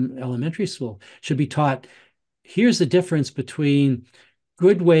even some elementary school, should be taught, here's the difference between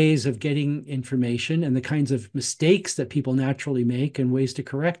good ways of getting information and the kinds of mistakes that people naturally make and ways to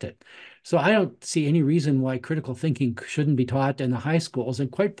correct it. So I don't see any reason why critical thinking shouldn't be taught in the high schools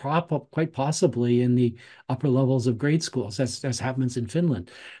and quite possibly in the upper levels of grade schools, as happens in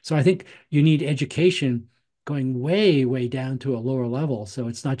Finland. So I think you need education going way, way down to a lower level. So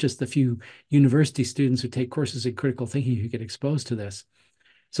it's not just the few university students who take courses in critical thinking who get exposed to this.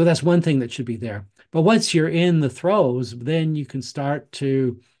 So that's one thing that should be there. But once you're in the throes, then you can start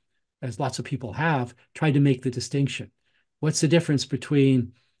to, as lots of people have, try to make the distinction. What's the difference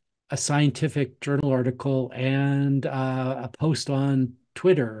between a scientific journal article and a post on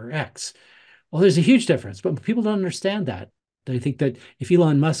Twitter or X? Well, there's a huge difference, but people don't understand that. They think that if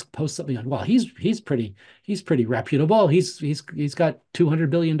Elon Musk posts something on, well, he's pretty reputable. He's got $200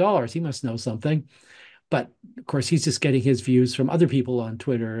 billion. He must know something. But of course, he's just getting his views from other people on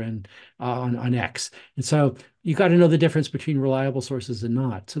Twitter and on X. And so you got to know the difference between reliable sources and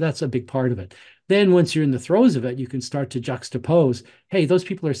not. So that's a big part of it. Then once you're in the throes of it, you can start to juxtapose, hey, those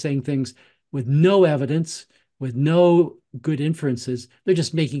people are saying things with no evidence, with no good inferences. They're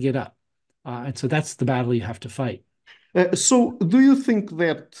just making it up. And so that's the battle you have to fight. So, do you think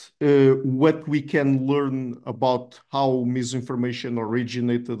that what we can learn about how misinformation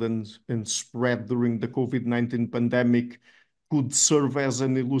originated and spread during the COVID-19 pandemic could serve as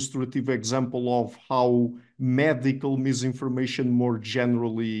an illustrative example of how medical misinformation more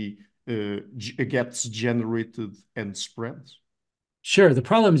generally gets generated and spreads? Sure, the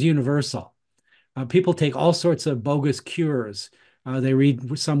problem is universal. People take all sorts of bogus cures. They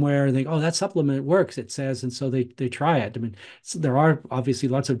read somewhere and think, oh, that supplement works, it says, and so they try it. I mean, so there are obviously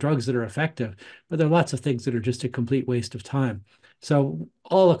lots of drugs that are effective, but there are lots of things that are just a complete waste of time. So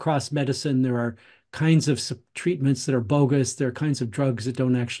all across medicine, there are kinds of treatments that are bogus. There are kinds of drugs that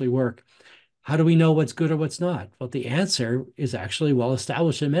don't actually work. How do we know what's good or what's not? Well, the answer is actually well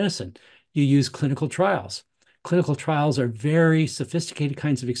established in medicine. You use clinical trials. Clinical trials are very sophisticated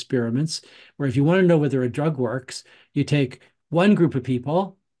kinds of experiments where if you want to know whether a drug works, you take one group of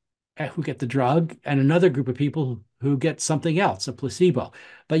people who get the drug and another group of people who get something else, a placebo.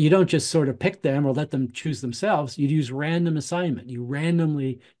 But you don't just sort of pick them or let them choose themselves. You use random assignment. You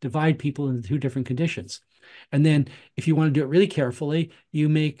randomly divide people into two different conditions. And then if you want to do it really carefully, you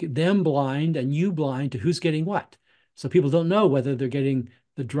make them blind and you blind to who's getting what. So people don't know whether they're getting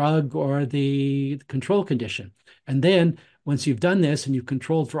the drug or the control condition. And then once you've done this and you've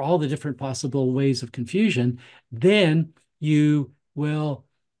controlled for all the different possible ways of confusion, then you will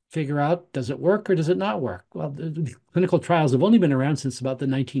figure out, does it work or does it not work? Well, the clinical trials have only been around since about the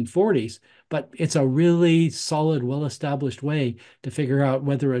 1940s, but it's a really solid, well-established way to figure out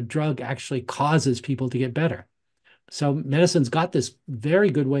whether a drug actually causes people to get better. So medicine's got this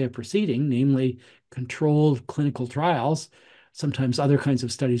very good way of proceeding, namely controlled clinical trials. Sometimes other kinds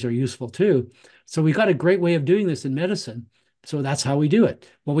of studies are useful too. So we've got a great way of doing this in medicine. So that's how we do it.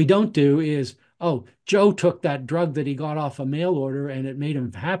 What we don't do is, oh, Joe took that drug that he got off a mail order and it made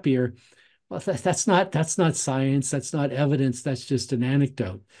him happier. Well, that's not science. That's not evidence. That's just an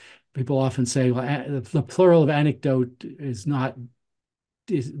anecdote. People often say, well, the plural of anecdote is not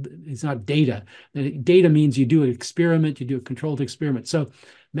data. Data means you do an experiment, you do a controlled experiment. So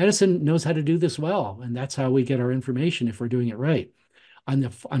medicine knows how to do this well, and that's how we get our information if we're doing it right.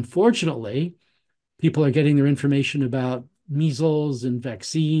 Unfortunately, people are getting their information about measles and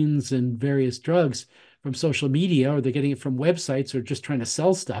vaccines and various drugs from social media, or they're getting it from websites or just trying to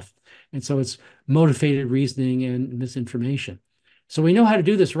sell stuff. And so it's motivated reasoning and misinformation. So we know how to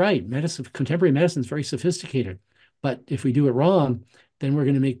do this right. Contemporary medicine is very sophisticated. But if we do it wrong, then we're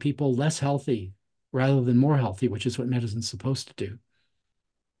going to make people less healthy rather than more healthy, which is what medicine's supposed to do.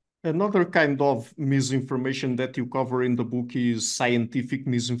 Another kind of misinformation that you cover in the book is scientific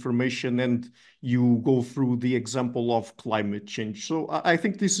misinformation, and you go through the example of climate change. So I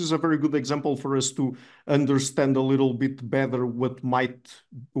think this is a very good example for us to understand a little bit better what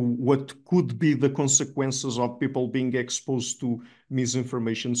could be the consequences of people being exposed to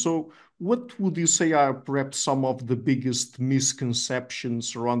misinformation. So what would you say are perhaps some of the biggest misconceptions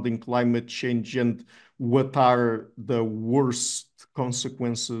surrounding climate change, and what are the worst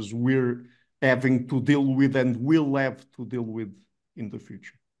consequences we're having to deal with and will have to deal with in the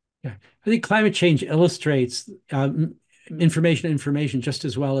future? Yeah, I think climate change illustrates information just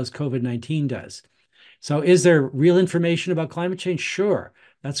as well as COVID-19 does. So is there real information about climate change? Sure.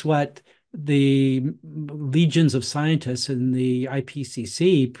 That's what the legions of scientists in the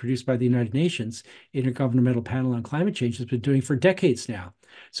IPCC, produced by the United Nations, Intergovernmental Panel on Climate Change, has been doing for decades now.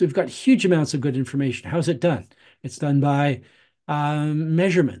 So we've got huge amounts of good information. How's it done? It's done by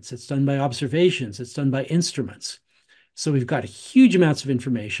measurements. It's done by observations. It's done by instruments. So we've got huge amounts of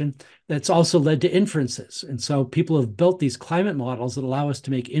information that's also led to inferences. And so people have built these climate models that allow us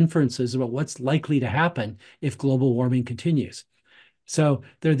to make inferences about what's likely to happen if global warming continues. So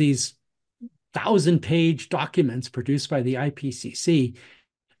there are these 1,000-page documents produced by the IPCC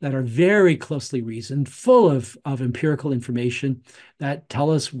that are very closely reasoned, full of empirical information that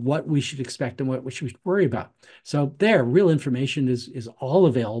tell us what we should expect and what we should worry about. So there, real information is all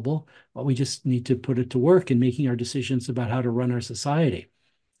available, but we just need to put it to work in making our decisions about how to run our society.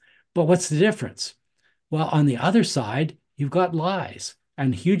 But what's the difference? Well, on the other side, you've got lies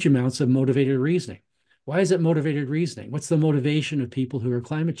and huge amounts of motivated reasoning. Why is it motivated reasoning? What's the motivation of people who are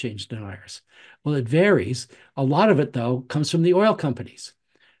climate change deniers? Well, it varies. A lot of it, though, comes from the oil companies.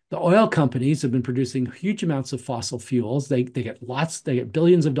 The oil companies have been producing huge amounts of fossil fuels. They get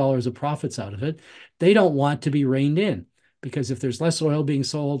billions of dollars of profits out of it. They don't want to be reined in because if there's less oil being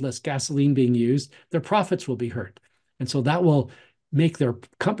sold, less gasoline being used, their profits will be hurt. And so that will make their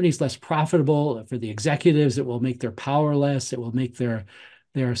companies less profitable. For the executives, it will make their power less. It will make their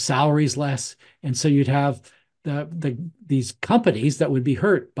salaries less. And so you'd have these companies that would be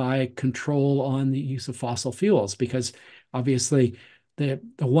hurt by control on the use of fossil fuels, because obviously the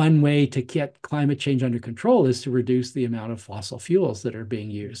one way to get climate change under control is to reduce the amount of fossil fuels that are being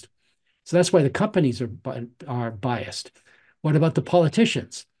used. So that's why the companies are biased. What about the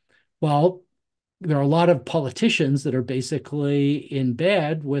politicians? Well, there are a lot of politicians that are basically in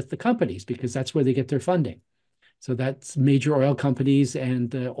bed with the companies because that's where they get their funding. So that's major oil companies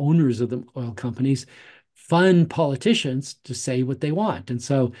and the owners of the oil companies fund politicians to say what they want. And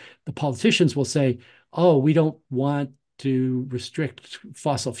so the politicians will say, oh, we don't want to restrict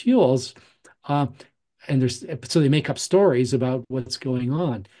fossil fuels. So they make up stories about what's going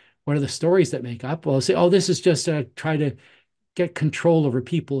on. What are the stories that make up? Well, they'll say, oh, this is just to try to get control over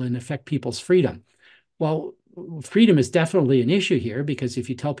people and affect people's freedom. Well, freedom is definitely an issue here, because if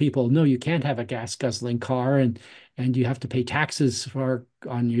you tell people, no, you can't have a gas guzzling car and you have to pay taxes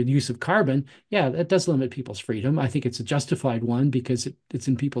on your use of carbon, yeah, that does limit people's freedom. I think it's a justified one because it's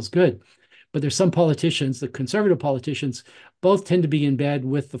in people's good. But there's some politicians, the conservative politicians, both tend to be in bed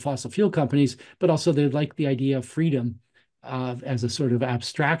with the fossil fuel companies, but also they like the idea of freedom as a sort of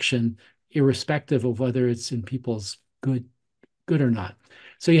abstraction, irrespective of whether it's in people's good or not.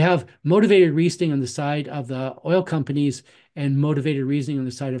 So you have motivated reasoning on the side of the oil companies and motivated reasoning on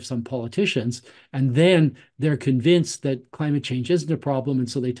the side of some politicians. And then they're convinced that climate change isn't a problem. And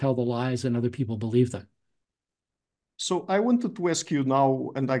so they tell the lies and other people believe them. So I wanted to ask you now,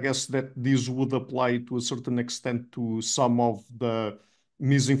 and I guess that this would apply to a certain extent to some of the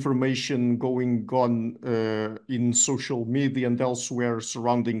misinformation going on in social media and elsewhere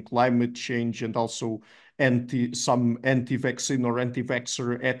surrounding climate change, and also some anti-vaccine or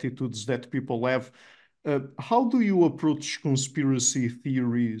anti-vaxxer attitudes that people have. How do you approach conspiracy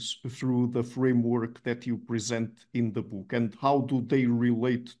theories through the framework that you present in the book, and how do they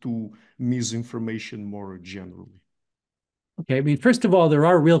relate to misinformation more generally? Okay, I mean, first of all, there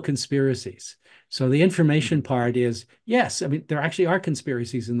are real conspiracies. So the information part is, yes, I mean, there actually are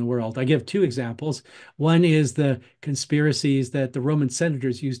conspiracies in the world. I give two examples. One is the conspiracies that the Roman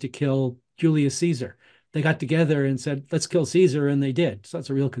senators used to kill Julius Caesar. They got together and said, let's kill Caesar, and they did. So that's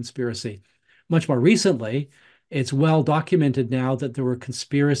a real conspiracy. Much more recently, it's well documented now that there were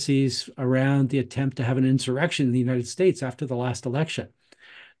conspiracies around the attempt to have an insurrection in the United States after the last election.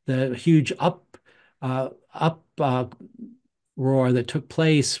 The huge uproar that took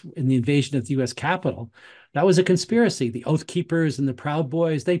place in the invasion of the U.S. Capitol, that was a conspiracy. The Oath Keepers and the Proud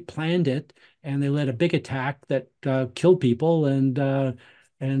Boys, they planned it, and they led a big attack that killed people and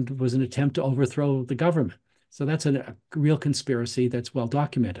was an attempt to overthrow the government. So that's a real conspiracy that's well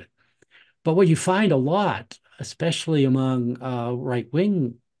documented. But what you find a lot, especially among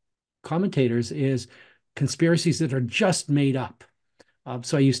right-wing commentators, is conspiracies that are just made up.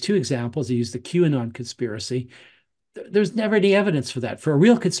 So I use two examples. I use the QAnon conspiracy. There's never any evidence for that. For a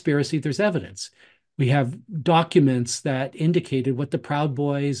real conspiracy, there's evidence. We have documents that indicated what the Proud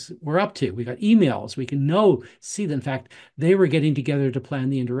Boys were up to. We got emails. We can see that, in fact, they were getting together to plan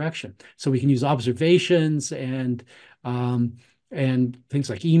the insurrection. So we can use observations and things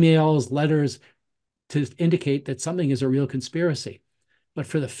like emails, letters to indicate that something is a real conspiracy. But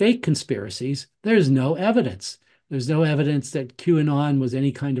for the fake conspiracies, there's no evidence. There's no evidence that QAnon was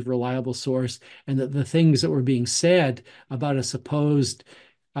any kind of reliable source, and that the things that were being said about a supposed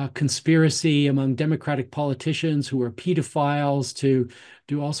conspiracy among Democratic politicians who were pedophiles to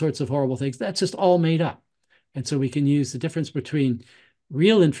do all sorts of horrible things, that's just all made up. And so we can use the difference between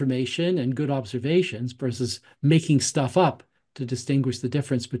real information and good observations versus making stuff up to distinguish the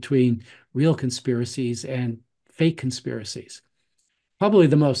difference between real conspiracies and fake conspiracies. Probably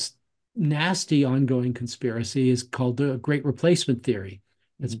the most nasty ongoing conspiracy is called the Great Replacement Theory.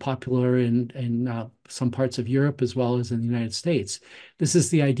 It's popular in some parts of Europe as well as in the United States. This is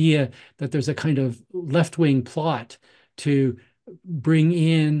the idea that there's a kind of left-wing plot to bring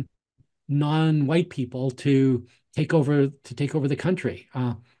in non-white people to take over the country.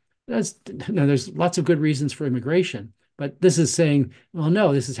 There's lots of good reasons for immigration, but this is saying, well,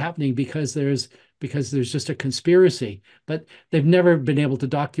 no, this is happening because there's just a conspiracy. But they've never been able to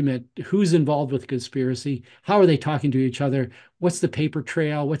document who's involved with the conspiracy, how are they talking to each other, what's the paper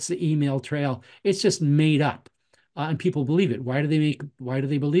trail, what's the email trail. It's just made up, and people believe it. Why do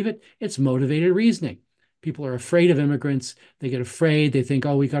they believe it? It's motivated reasoning. People are afraid of immigrants. They get afraid. They think,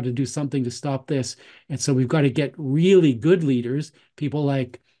 oh, we got to do something to stop this. And so we've got to get really good leaders, people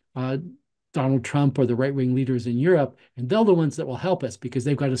like Donald Trump or the right-wing leaders in Europe, and they're the ones that will help us because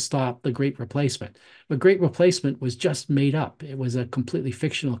they've got to stop the Great Replacement. The Great Replacement was just made up. It was a completely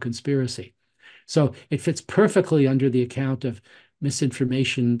fictional conspiracy. So it fits perfectly under the account of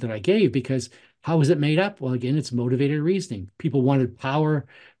misinformation that I gave, because how was it made up? Well, again, it's motivated reasoning. People wanted power.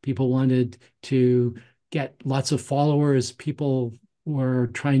 People wanted to get lots of followers. People were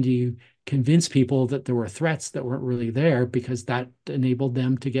trying to convince people that there were threats that weren't really there because that enabled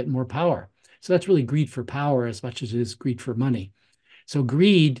them to get more power. So that's really greed for power as much as it is greed for money. So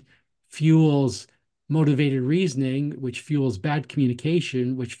greed fuels motivated reasoning, which fuels bad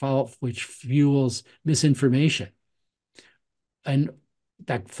communication, which fuels misinformation. And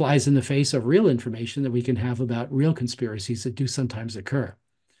that flies in the face of real information that we can have about real conspiracies that do sometimes occur.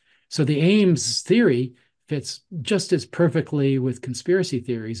 So the Ames theory fits just as perfectly with conspiracy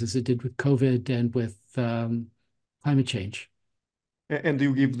theories as it did with COVID and with climate change. And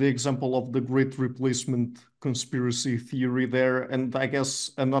you give the example of the Great Replacement conspiracy theory there. And I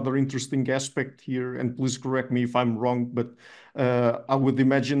guess another interesting aspect here, and please correct me if I'm wrong, but I would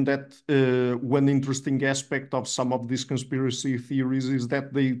imagine that one interesting aspect of some of these conspiracy theories is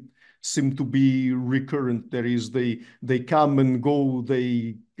that they seem to be recurrent. That is, they come and go,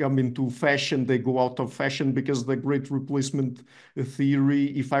 they come into fashion, they go out of fashion, because the Great Replacement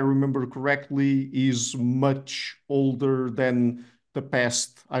theory, if I remember correctly, is much older than the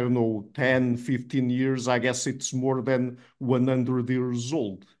past, I don't know, 10, 15 years. I guess it's more than 100 years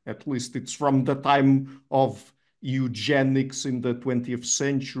old. At least it's from the time of eugenics in the 20th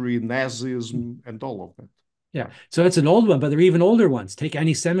century, Nazism, and all of that. Yeah, so it's an old one, but there are even older ones. Take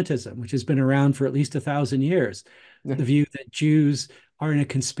anti-Semitism, which has been around for at least 1,000 years. Yeah. The view that Jews are in a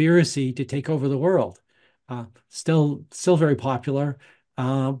conspiracy to take over the world. Still very popular,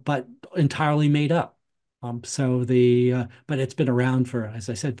 but entirely made up. But it's been around for, as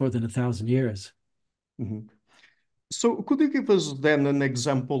I said, more than 1,000 years. Mhm. So could you give us then an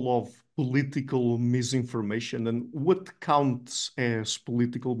example of political misinformation, and what counts as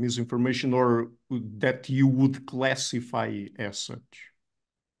political misinformation, or that you would classify as such?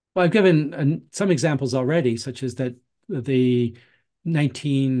 Well, I've given some examples already, such as that the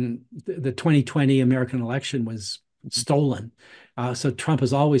 2020 American election was stolen. So Trump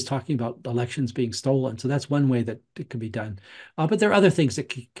is always talking about elections being stolen. So that's one way that it can be done. But there are other things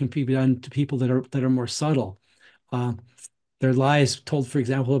that can be done to people that are more subtle. Uh, Their lies told, for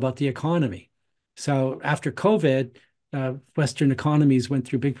example, about the economy. So after COVID, Western economies went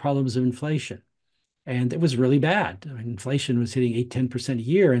through big problems of inflation. And it was really bad. I mean, inflation was hitting 8, 10% a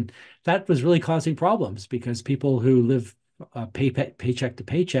year. And that was really causing problems because people who live paycheck to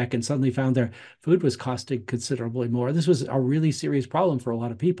paycheck and suddenly found their food was costing considerably more. This was a really serious problem for a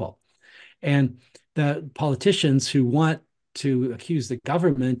lot of people. And the politicians who want to accuse the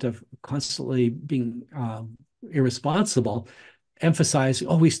government of constantly being irresponsible emphasize,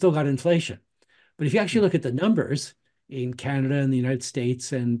 oh, we still got inflation. But if you actually look at the numbers in Canada and the United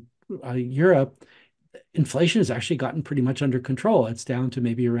States and Europe, inflation has actually gotten pretty much under control. It's down to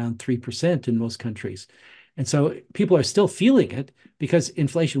maybe around 3% in most countries. And so people are still feeling it because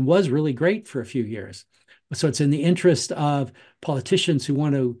inflation was really great for a few years. So it's in the interest of politicians who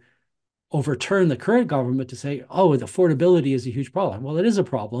want to overturn the current government to say, oh, the affordability is a huge problem. Well, it is a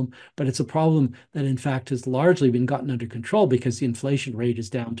problem, but it's a problem that in fact has largely been gotten under control because the inflation rate is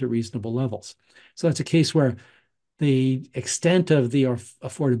down to reasonable levels. So it's a case where the extent of the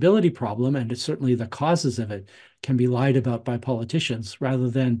affordability problem, and certainly the causes of it, can be lied about by politicians rather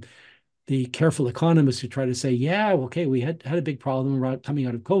than the careful economists who try to say, yeah, okay, we had a big problem coming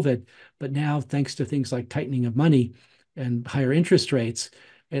out of COVID, but now thanks to things like tightening of money and higher interest rates,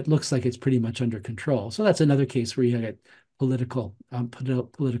 it looks like it's pretty much under control. So that's another case where you get political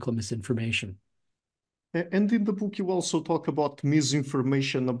misinformation. And in the book, you also talk about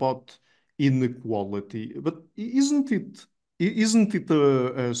misinformation about inequality, but isn't it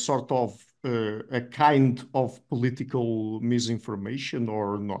a sort of a kind of political misinformation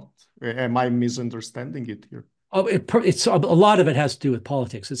or not? Am I misunderstanding it here? Oh, it's a lot of it has to do with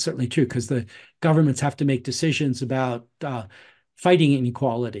politics. It's certainly true because the governments have to make decisions about fighting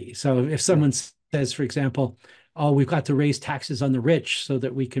inequality. So if Yeah. someone says, for example, "Oh, we've got to raise taxes on the rich so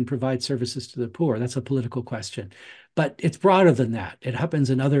that we can provide services to the poor," that's a political question. But it's broader than that. It happens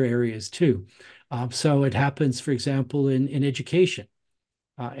in other areas too. So it happens, for example, in education.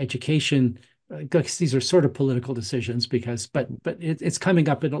 Education, these are sort of political decisions because, but it's coming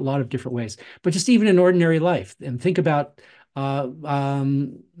up in a lot of different ways. But just even in ordinary life, and think about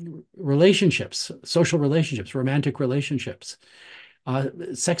relationships, social relationships, romantic relationships.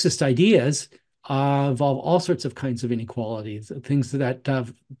 Sexist ideas involve all sorts of kinds of inequalities, things that,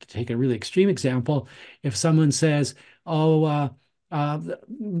 to take a really extreme example, if someone says, oh,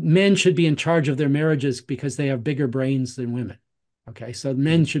 men should be in charge of their marriages because they have bigger brains than women. Okay, so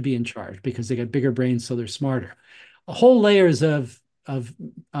men should be in charge because they got bigger brains, so they're smarter. Whole layers of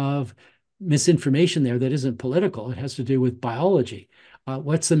misinformation there that isn't political. It has to do with biology.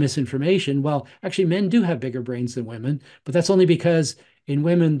 What's the misinformation? Well, actually, men do have bigger brains than women, but that's only because in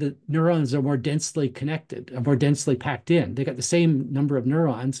women, the neurons are more densely connected, are more densely packed in. They got the same number of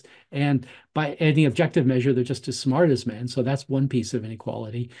neurons, and by any objective measure, they're just as smart as men. So that's one piece of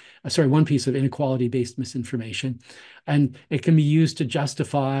inequality. One piece of inequality-based misinformation, and it can be used to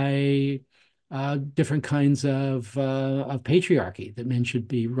justify different kinds of patriarchy that men should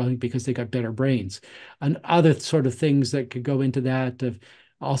be running because they got better brains, and other sort of things that could go into that of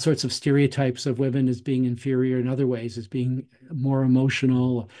all sorts of stereotypes of women as being inferior in other ways, as being more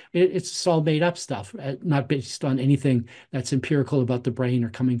emotional. It's all made up stuff, not based on anything that's empirical about the brain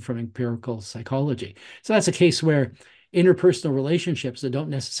or coming from empirical psychology. So that's a case where interpersonal relationships that don't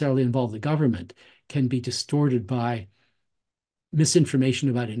necessarily involve the government can be distorted by misinformation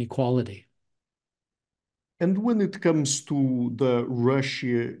about inequality. And when it comes to the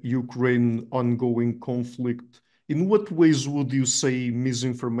Russia-Ukraine ongoing conflict, in what ways would you say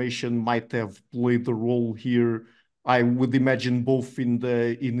misinformation might have played a role here? I would imagine both in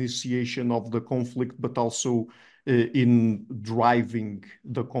the initiation of the conflict, but also in driving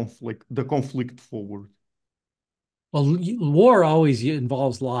the conflict forward. Well, war always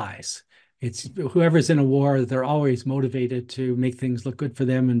involves lies. It's whoever's in a war, they're always motivated to make things look good for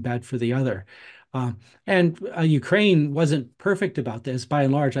them and bad for the other. And Ukraine wasn't perfect about this. By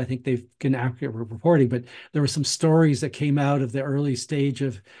and large, I think they've been accurate reporting, but there were some stories that came out of the early stage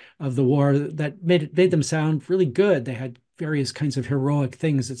of the war that made them sound really good. They had various kinds of heroic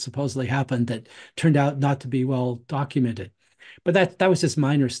things that supposedly happened that turned out not to be well documented. But that was just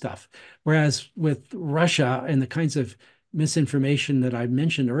minor stuff. Whereas with Russia and the kinds of misinformation that I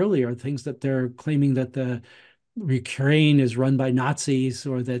mentioned earlier, things that they're claiming that the Ukraine is run by Nazis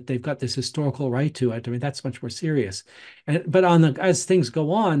or that they've got this historical right to it. I mean, that's much more serious. But as things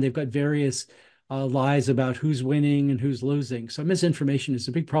go on, they've got various lies about who's winning and who's losing. So misinformation is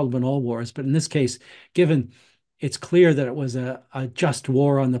a big problem in all wars. But in this case, given it's clear that it was a just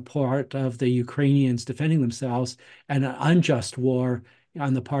war on the part of the Ukrainians defending themselves and an unjust war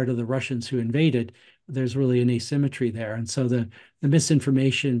on the part of the Russians who invaded, there's really an asymmetry there. And so the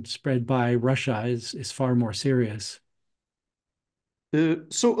misinformation spread by Russia is far more serious.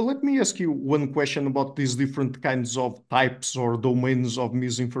 So let me ask you one question about these different kinds of types or domains of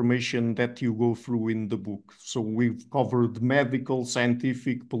misinformation that you go through in the book. So we've covered medical,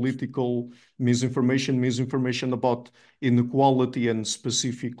 scientific, political misinformation about inequality, and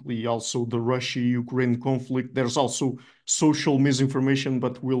specifically also the Russia-Ukraine conflict. There's also social misinformation,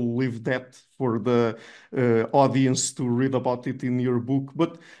 but we'll leave that for the audience to read about it in your book.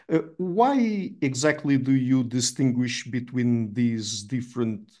 But why exactly do you distinguish between these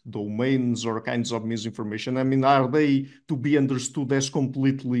different domains or kinds of misinformation? I mean, are they to be understood as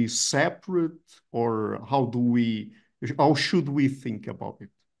completely separate, or how should we think about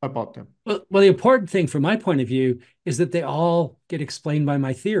them? Well, the important thing from my point of view is that they all get explained by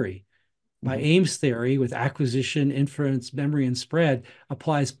my theory. My Mhm. Ames theory with acquisition, inference, memory, and spread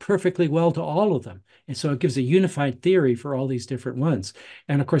applies perfectly well to all of them. And so it gives a unified theory for all these different ones.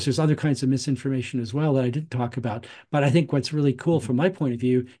 And of course, there's other kinds of misinformation as well that I didn't talk about. But I think what's really cool Mhm. from my point of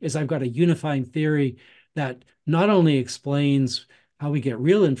view is I've got a unifying theory that not only explains how we get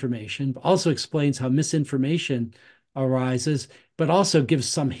real information, but also explains how misinformation arises, but also gives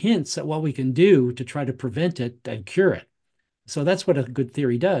some hints at what we can do to try to prevent it and cure it. So that's what a good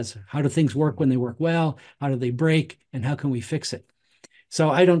theory does. How do things work when they work well? How do they break? And how can we fix it? So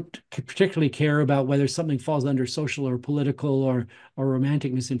I don't particularly care about whether something falls under social or political or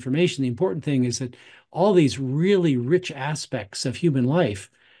romantic misinformation. The important thing is that all these really rich aspects of human life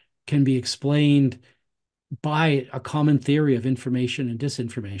can be explained by a common theory of information and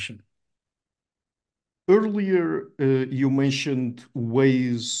disinformation. Earlier, you mentioned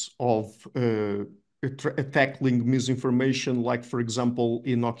ways of tackling misinformation, like, for example,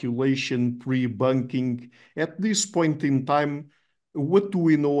 inoculation, pre-bunking. At this point in time, what do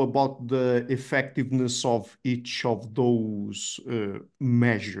we know about the effectiveness of each of those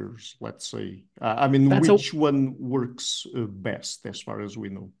measures, let's say? I mean, That's a which one works best as far as we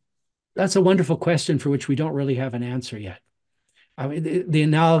know? that's a wonderful question for which we don't really have an answer yet. I mean, the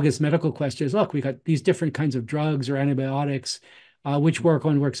analogous medical question is, look, we got these different kinds of drugs or antibiotics, which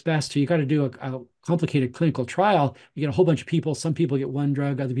one works best. So you got to do a complicated clinical trial. You get a whole bunch of people. Some people get one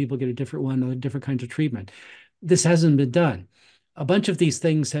drug, other people get a different one, other different kinds of treatment. This hasn't been done. A bunch of these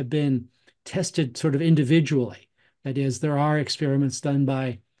things have been tested sort of individually. That is, there are experiments done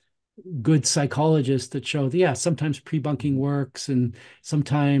by good psychologists that show that, yeah, sometimes pre-bunking works and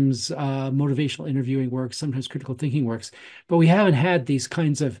sometimes motivational interviewing works, sometimes critical thinking works. But we haven't had these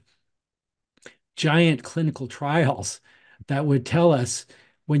kinds of giant clinical trials that would tell us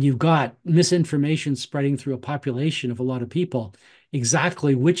when you've got misinformation spreading through a population of a lot of people,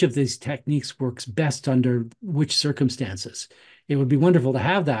 exactly which of these techniques works best under which circumstances. It would be wonderful to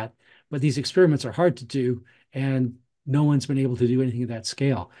have that, but these experiments are hard to do, and no one's been able to do anything at that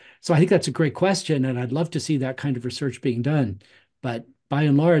scale. So I think that's a great question, and I'd love to see that kind of research being done. But by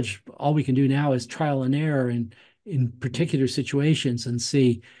and large, all we can do now is trial and error in particular situations and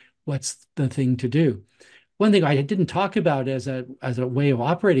see what's the thing to do. One thing I didn't talk about as a way of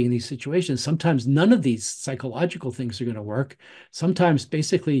operating in these situations, sometimes none of these psychological things are going to work. Sometimes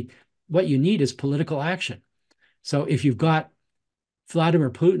basically what you need is political action. So if you've got Vladimir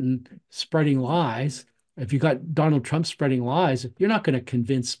Putin spreading lies, if you've got Donald Trump spreading lies, you're not going to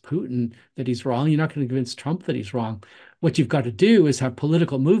convince Putin that he's wrong. You're not going to convince Trump that he's wrong. What you've got to do is have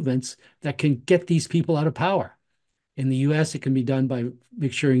political movements that can get these people out of power. In the US, it can be done by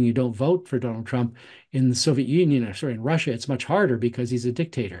making sure you don't vote for Donald Trump. In the Soviet Union, or sorry, in Russia, it's much harder because he's a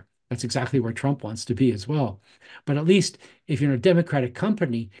dictator. That's exactly where Trump wants to be as well. But at least if you're in a democratic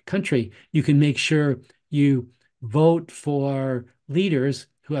country, you can make sure you vote for leaders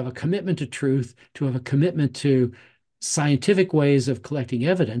who have a commitment to truth, to have a commitment to scientific ways of collecting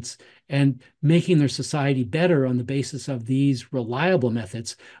evidence and making their society better on the basis of these reliable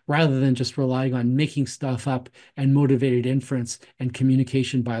methods, rather than just relying on making stuff up and motivated inference and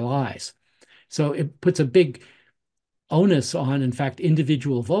communication by lies. So it puts a big onus on, in fact,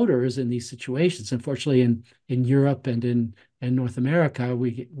 individual voters in these situations. Unfortunately, in Europe and in North America,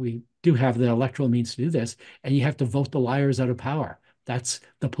 we do have the electoral means to do this, and you have to vote the liars out of power. That's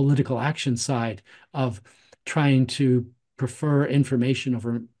the political action side of trying to prefer information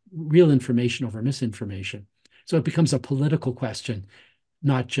over real information over misinformation. So it becomes a political question,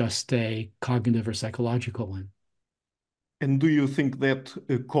 not just a cognitive or psychological one. And do you think that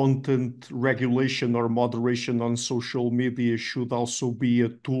content regulation or moderation on social media should also be a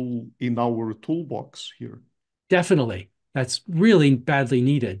tool in our toolbox here? Definitely. That's really badly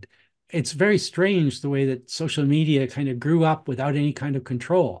needed. It's very strange the way that social media kind of grew up without any kind of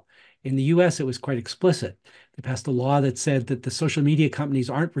control. In the US, it was quite explicit. They passed a law that said that the social media companies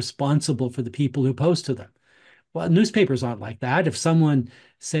aren't responsible for the people who post to them. Well, newspapers aren't like that. If someone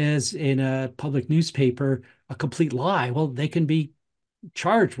says in a public newspaper a complete lie, well, they can be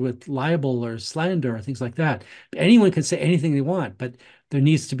charged with libel or slander or things like that. Anyone can say anything they want, but there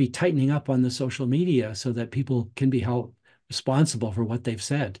needs to be tightening up on the social media so that people can be held responsible for what they've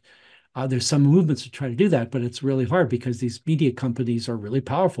said. There's some movements to try to do that, but it's really hard because these media companies are really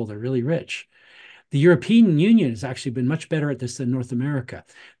powerful. They're really rich. The European Union has actually been much better at this than North America.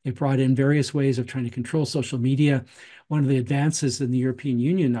 They brought in various ways of trying to control social media. One of the advances in the European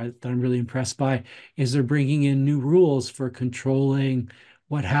Union that I'm really impressed by is they're bringing in new rules for controlling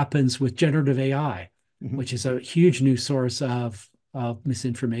what happens with generative AI, which is a huge new source of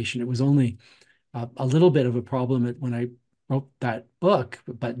misinformation. It was only a little bit of a problem when I wrote that book,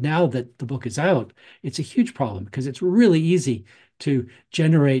 but now that the book is out, it's a huge problem because it's really easy to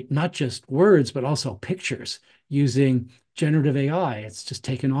generate not just words, but also pictures using generative AI. It's just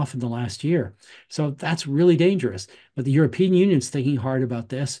taken off in the last year. So that's really dangerous. But the European Union's thinking hard about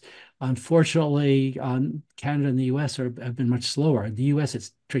this. Unfortunately, Canada and the US have been much slower. In the US,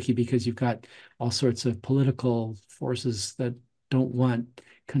 it's tricky because you've got all sorts of political forces that don't want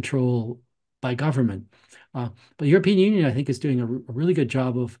control by government. But the European Union, I think, is doing a really good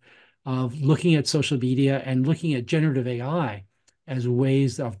job of looking at social media and looking at generative AI as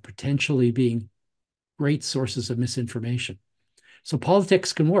ways of potentially being great sources of misinformation. So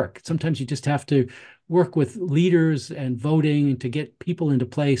politics can work. Sometimes you just have to work with leaders and voting to get people into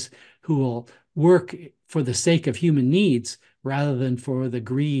place who will work for the sake of human needs rather than for the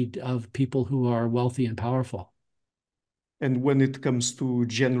greed of people who are wealthy and powerful. And when it comes to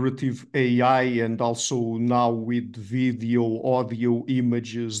generative AI and also now with video, audio,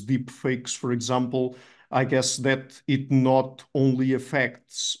 images, deep fakes, for example, I guess that it not only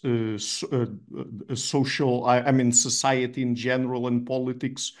affects social, I mean, society in general and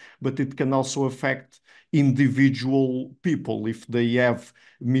politics, but it can also affect individual people if they have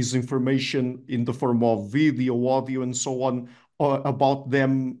misinformation in the form of video, audio, and so on about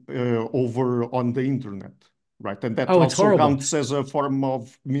them over on the internet. Right, and that Oh, it's also horrible. counts as a form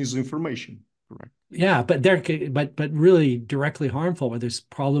of misinformation, correct? Yeah, but really directly harmful. Where there's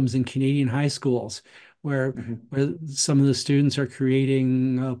problems in Canadian high schools Mhm, where some of the students are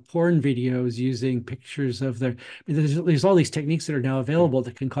creating porn videos using pictures of their. I mean, there's all these techniques that are now yeah, available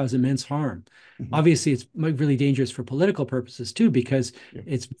that can cause immense harm. mhm, Obviously, it's really dangerous for political purposes too, because yeah,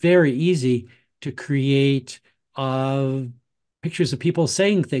 it's very easy to create uh, pictures of people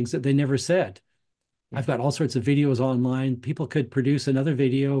saying things that they never said. yeah. I've got all sorts of videos online. People could produce another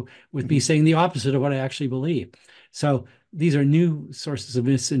video with me Mhm. saying the opposite of what I actually believe. So these are new sources of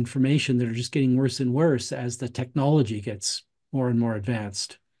misinformation that are just getting worse and worse as the technology gets more and more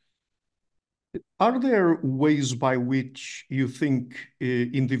advanced. Are there ways by which you think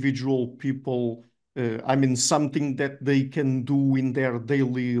individual people, I mean, something that they can do in their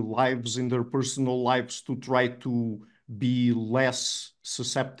daily lives, in their personal lives, to try to be less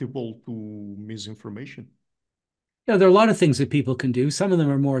susceptible to misinformation? There are a lot of things that people can do. Some of them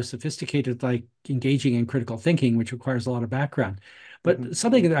are more sophisticated, like engaging in critical thinking, which requires a lot of background. But Mhm.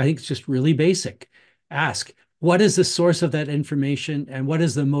 something that I think is just really basic. Ask, what is the source of that information and what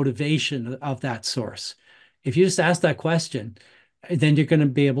is the motivation of that source? If you just ask that question, then you're going to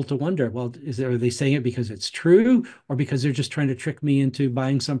be able to wonder, well, are they saying it because it's true or because they're just trying to trick me into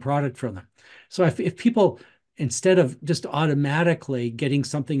buying some product from them? So if people instead of just automatically getting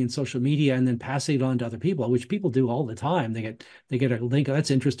something in social media and then passing it on to other people, which people do all the time. They get a link, oh, that's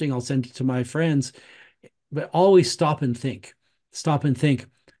interesting, I'll send it to my friends. But always stop and think. Stop and think.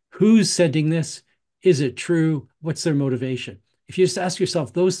 Who's sending this? Is it true? What's their motivation? If you just ask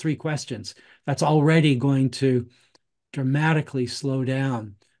yourself those three questions, that's already going to dramatically slow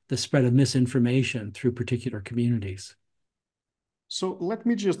down the spread of misinformation through particular communities. So let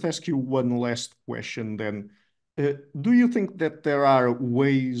me just ask you one last question then. Do you think that there are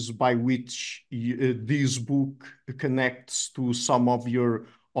ways by which this book connects to some of your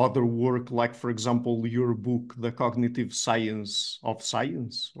other work, like, for example, your book, The Cognitive Science of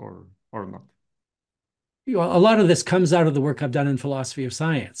Science, or not? A lot of this comes out of the work I've done in philosophy of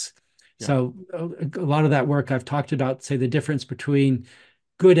science. Yeah. So a lot of that work I've talked about, say, the difference between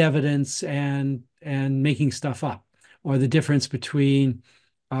good evidence and making stuff up, or the difference between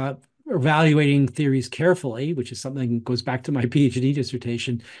uh, evaluating theories carefully, which is something that goes back to my PhD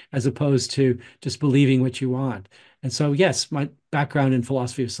dissertation, as opposed to just believing what you want. And so, yes, my background in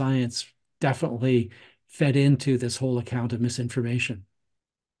philosophy of science definitely fed into this whole account of misinformation.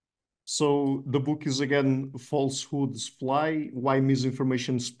 So the book is again Falsehoods Fly, Why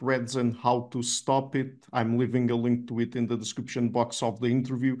Misinformation Spreads and How to Stop It. I'm leaving a link to it in the description box of the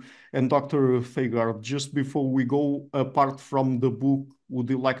interview. And Dr. Thagard, just before we go, apart from the book, would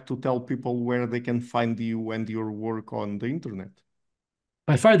you like to tell people where they can find you and your work on the internet?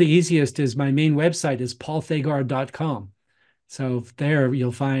 By far the easiest is my main website is paulthagard.com. So there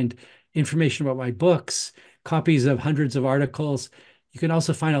you'll find information about my books, copies of hundreds of articles. You can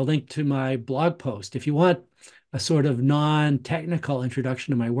also find a link to my blog post. If you want a sort of non-technical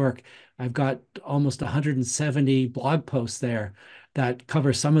introduction to my work, I've got almost 170 blog posts there that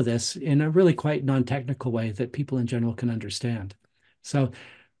cover some of this in a really quite non-technical way that people in general can understand. So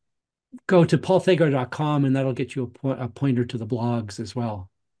go to paulthagard.com and that'll get you a pointer to the blogs as well.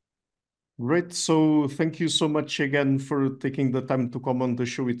 Great. So thank you so much again for taking the time to come on the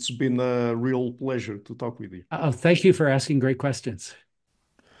show. It's been a real pleasure to talk with you. Thank you for asking great questions.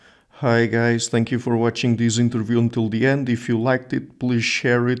 Hi guys, thank you for watching this interview until the end. If you liked it, please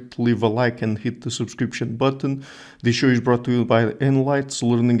share it, leave a like and hit the subscription button. This show is brought to you by Enlights,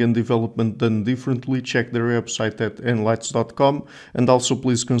 learning and development done differently. Check their website at enlights.com and also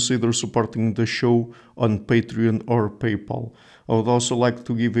please consider supporting the show on Patreon or PayPal. I would also like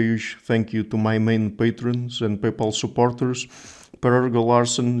to give a huge thank you to my main patrons and PayPal supporters. Per Ergo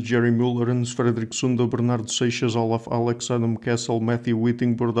Larsen, Jerry Mullerens, Frederick Sundo, Bernardo Seixas, Olaf Alex, Adam Kessel, Matthew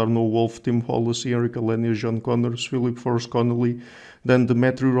Whittingbird, Arno Wolf, Tim Hollis, Eric Alenia, John Connors, Philip Forrest Connolly, Dan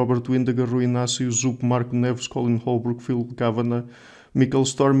Demetri, Robert Windiger, Rui Inácio, Zup, Marco Neves, Colin Holbrook, Phil Kavanagh, Michael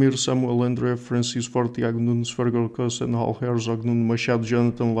Stormir, Samuel André, Francis Ford, Tiago Nunes, Fergal Cossen, Hal Herzog, Nuno Machado,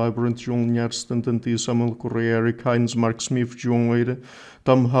 Jonathan Librant, João Linhares, Stantanti, Samuel Correia, Eric Hines, Mark Smith, João Eira,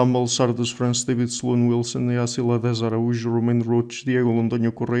 Tom Hummel, Sardas France, David Sloan Wilson, Yacila Dez Araújo, Romain Roach, Diego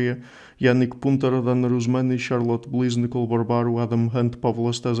Londonho Correia, Yannick Punter, Adana Rusmani, Charlotte Bliss, Nicole Barbaro, Adam Hunt,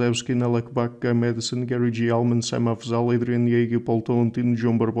 Pavlo Stasevski, Nelek Bach, Guy Madison, Gary G. Allman, Sam Afzal, Adrian Yeager, Paul Tolentino,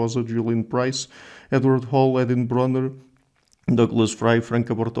 João Barbosa, Julian Price, Edward Hall, Edin Bronner, Douglas Fry,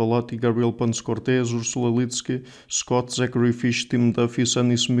 Franca Bortolotti, Gabriel Ponce Cortez, Ursula Litsky, Scott, Zachary Fish, Tim Duffy,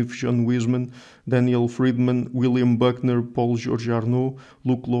 Sonny Smith, John Wiseman, Daniel Friedman, William Buckner, Paul George Arnaud,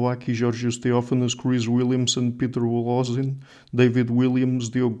 Luke Lowacki, Georgios Theophanes, Chris Williamson, Peter Wolozin, David Williams,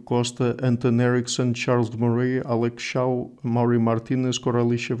 Diogo Costa, Anton Erickson, Charles Murray, Alex Shaw, Maury Martinez,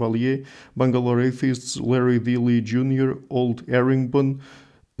 Coralie Chevalier, Bangalore Atheists, Larry Dealey Jr., Old Errington,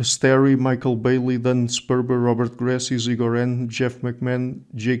 Sterry, Michael Bailey, Dan Sperber, Robert Grassi, Igor N., Jeff McMahon,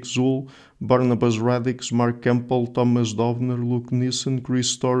 Jake Zool, Barnabas Radix, Mark Campbell, Thomas Dovner, Luke Nissen, Chris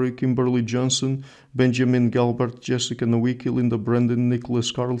Story, Kimberly Johnson, Benjamin Galbert, Jessica Nowicki, Linda Brandon,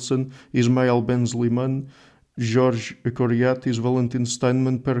 Nicholas Carlson, Ismael Benzliman, George Coriatis, Valentin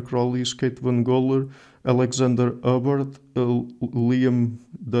Steinman, Per Crowley, Kate Van Goller, Alexander Hubbard, Liam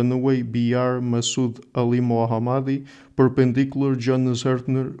Dunaway, BR, Masood Ali Mohammadi, Perpendicular, Jonas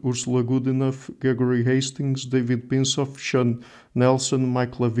Hertner, Ursula Goodenough, Gregory Hastings, David Pinsoff, Sean Nelson,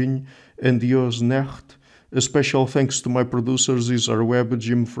 Mike Lavigne, and Dios Necht. A special thanks to my producers, Isar Webb,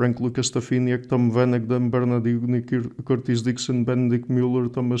 Jim Frank, Lucas Stafiniak, Tom Vanagdam, Bernard Ignik, Curtis Dixon, Benedict Mueller,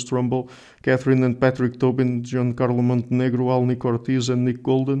 Thomas Trumbull, Catherine and Patrick Tobin, Giancarlo Montenegro, Alnick Ortiz, and Nick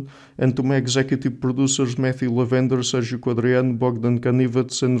Golden, and to my executive producers, Matthew Lavender, Sergio Quadriano, Bogdan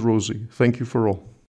Kanivets, and Rosie. Thank you for all.